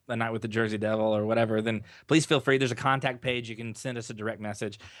A Night with the Jersey Devil or whatever, then please feel free. There's a contact page. You can send us a direct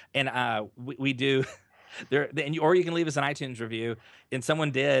message. And we do Or you can leave us an iTunes review. And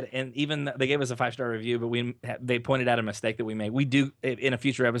someone did, and even they gave us a 5-star review, but they pointed out a mistake that we made. We do in a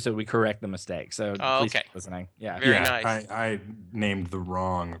future episode we correct the mistake. So please keep listening. Yeah, very nice. I named the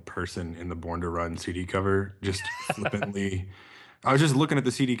wrong person in the Born to Run CD cover just flippantly. I was just looking at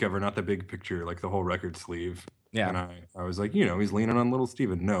the CD cover, not the big picture, like the whole record sleeve. Yeah. And I was like, he's leaning on Little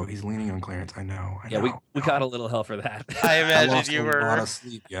Steven. No, he's leaning on Clarence. I know. We caught a little hell for that. I imagine you were. I lost a lot of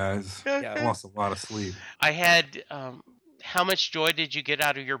sleep, guys. I lost a lot of sleep. I had. How much joy did you get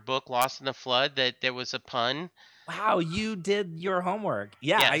out of your book, Lost in the Flood, that there was a pun? Wow, you did your homework.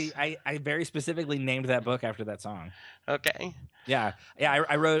 Yeah, yes. I very specifically named that book after that song. Okay. Yeah.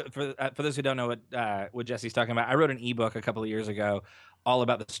 I wrote, for those who don't know what Jesse's talking about, I wrote an ebook a couple of years ago all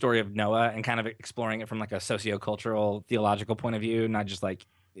about the story of Noah and kind of exploring it from like a sociocultural, theological point of view, not just like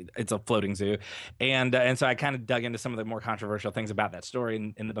it's a floating zoo. And so I kind of dug into some of the more controversial things about that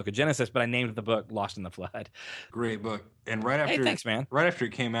story in the book of Genesis, but I named the book Lost in the Flood. Great book. And right after, thanks, man. Right after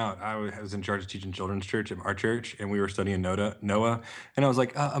it came out, I was in charge of teaching children's church at our church, and we were studying Noah. And I was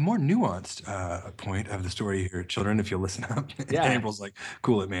like, a more nuanced point of the story here, children, if you'll listen up. Yeah. And April's like,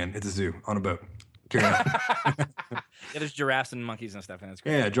 cool it, man. It's a zoo on a boat. Yeah, there's giraffes and monkeys and stuff, and it's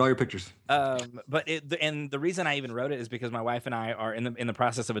great. Yeah, draw your pictures. But the reason I even wrote it is because my wife and I are in the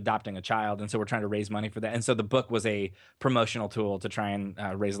process of adopting a child, and so we're trying to raise money for that. And so the book was a promotional tool to try and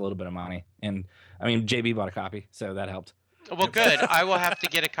raise a little bit of money. And I mean, JB bought a copy, so that helped. Well, good. I will have to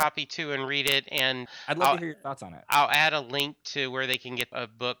get a copy too and read it, and I'd love to hear your thoughts on it. I'll add a link to where they can get a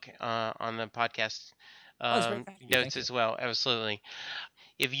book on the podcast notes as well. Absolutely.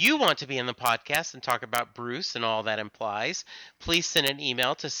 If you want to be in the podcast and talk about Bruce and all that implies, please send an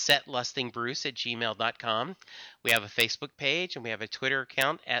email to setlustingbruce@gmail.com. We have a Facebook page and we have a Twitter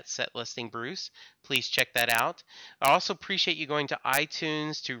account at setlustingbruce. Please check that out. I also appreciate you going to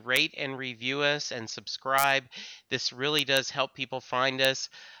iTunes to rate and review us and subscribe. This really does help people find us.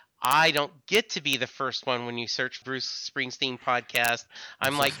 I don't get to be the first one when you search Bruce Springsteen podcast.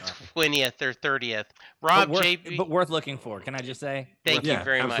 I'm like 20th or 30th. Rob, JB. But worth looking for, can I just say? Thank you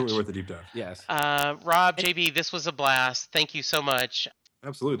very much. Absolutely worth a deep dive. Yes. Rob, JB, this was a blast. Thank you so much.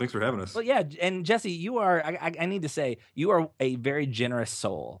 Absolutely. Thanks for having us. Well, yeah. And Jesse, you are, I need to say, you are a very generous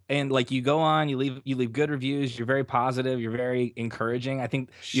soul. And like you go on, you leave good reviews. You're very positive. You're very encouraging. I think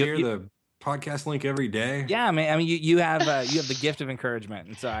share the podcast link every day. Yeah, man. I mean, you have the gift of encouragement,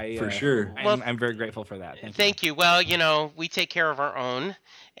 and so I'm very grateful for that. Thank you. Well, we take care of our own,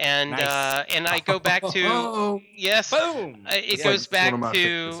 and nice. And I go back to yes, boom. It goes back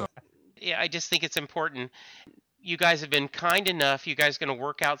to I just think it's important. You guys have been kind enough. You guys going to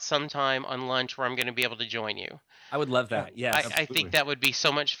work out sometime on lunch where I'm going to be able to join you. I would love that. Yes, I think that would be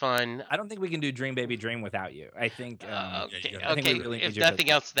so much fun. I don't think we can do Dream Baby Dream without you. I think. Okay. If nothing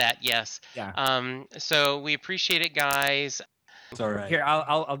else, yes. Yeah. So we appreciate it, guys. It's all right. Here,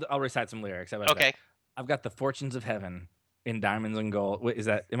 I'll recite some lyrics. How about okay. That? I've got the fortunes of heaven in diamonds and gold. Wait,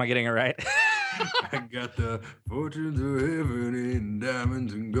 am I getting it right? I got the fortunes of heaven in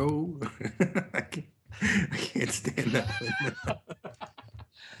diamonds and gold. I can't stand that.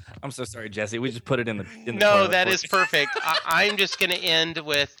 I'm so sorry, Jesse. We just put it in the No, that is perfect. I'm just going to end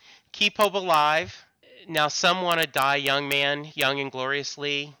with keep hope alive. Now, some want to die young, man, young and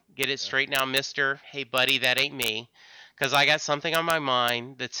gloriously. Get it straight now, mister. Hey, buddy, that ain't me. Because I got something on my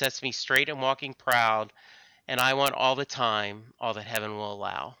mind that sets me straight and walking proud. And I want all the time, all that heaven will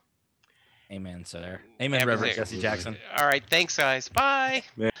allow. Amen, sir. Amen, Reverend Jesse Jackson. All right. Thanks, guys. Bye.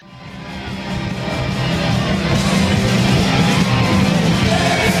 Man.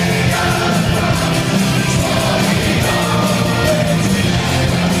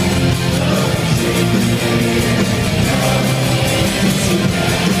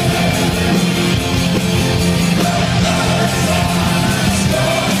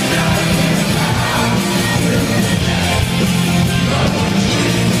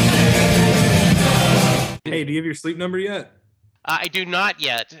 Hey, do you have your sleep number yet? I do not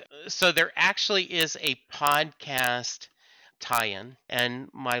yet. So there actually is a podcast tie-in, and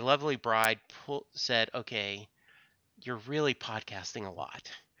my lovely bride said, okay, you're really podcasting a lot.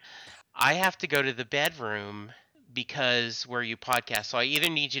 I have to go to the bedroom because where you podcast. So I either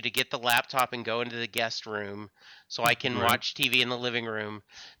need you to get the laptop and go into the guest room so I can watch TV in the living room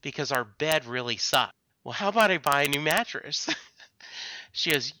because our bed really sucks. Well, how about I buy a new mattress?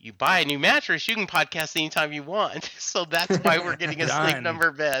 She goes, you buy a new mattress, you can podcast anytime you want. So that's why we're getting a sleep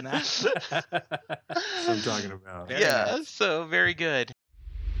number bed. That's what I'm talking about. So very good.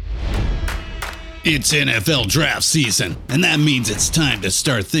 It's NFL draft season, and that means it's time to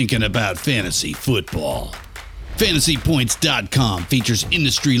start thinking about fantasy football. FantasyPoints.com features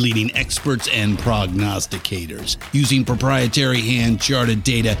industry-leading experts and prognosticators using proprietary hand-charted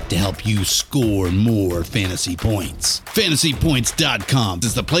data to help you score more fantasy points. FantasyPoints.com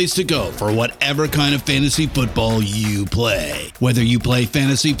is the place to go for whatever kind of fantasy football you play. Whether you play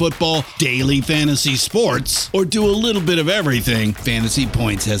fantasy football, daily fantasy sports, or do a little bit of everything, Fantasy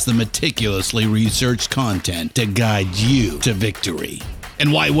Points has the meticulously researched content to guide you to victory.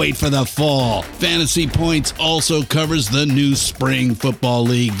 And why wait for the fall? Fantasy Points also covers the new spring football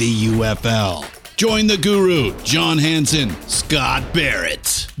league, the UFL. Join the guru, John Hansen, Scott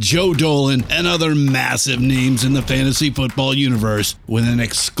Barrett, Joe Dolan, and other massive names in the fantasy football universe with an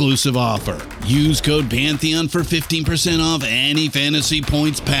exclusive offer. Use code Pantheon for 15% off any Fantasy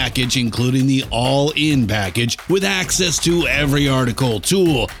Points package, including the all-in package, with access to every article,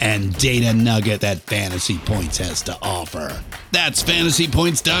 tool, and data nugget that Fantasy Points has to offer. That's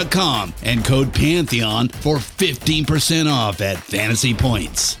FantasyPoints.com and code Pantheon for 15% off at Fantasy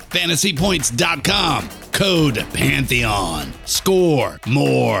Points. FantasyPoints.com, code Pantheon. Score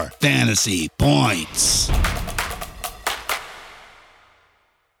more fantasy points.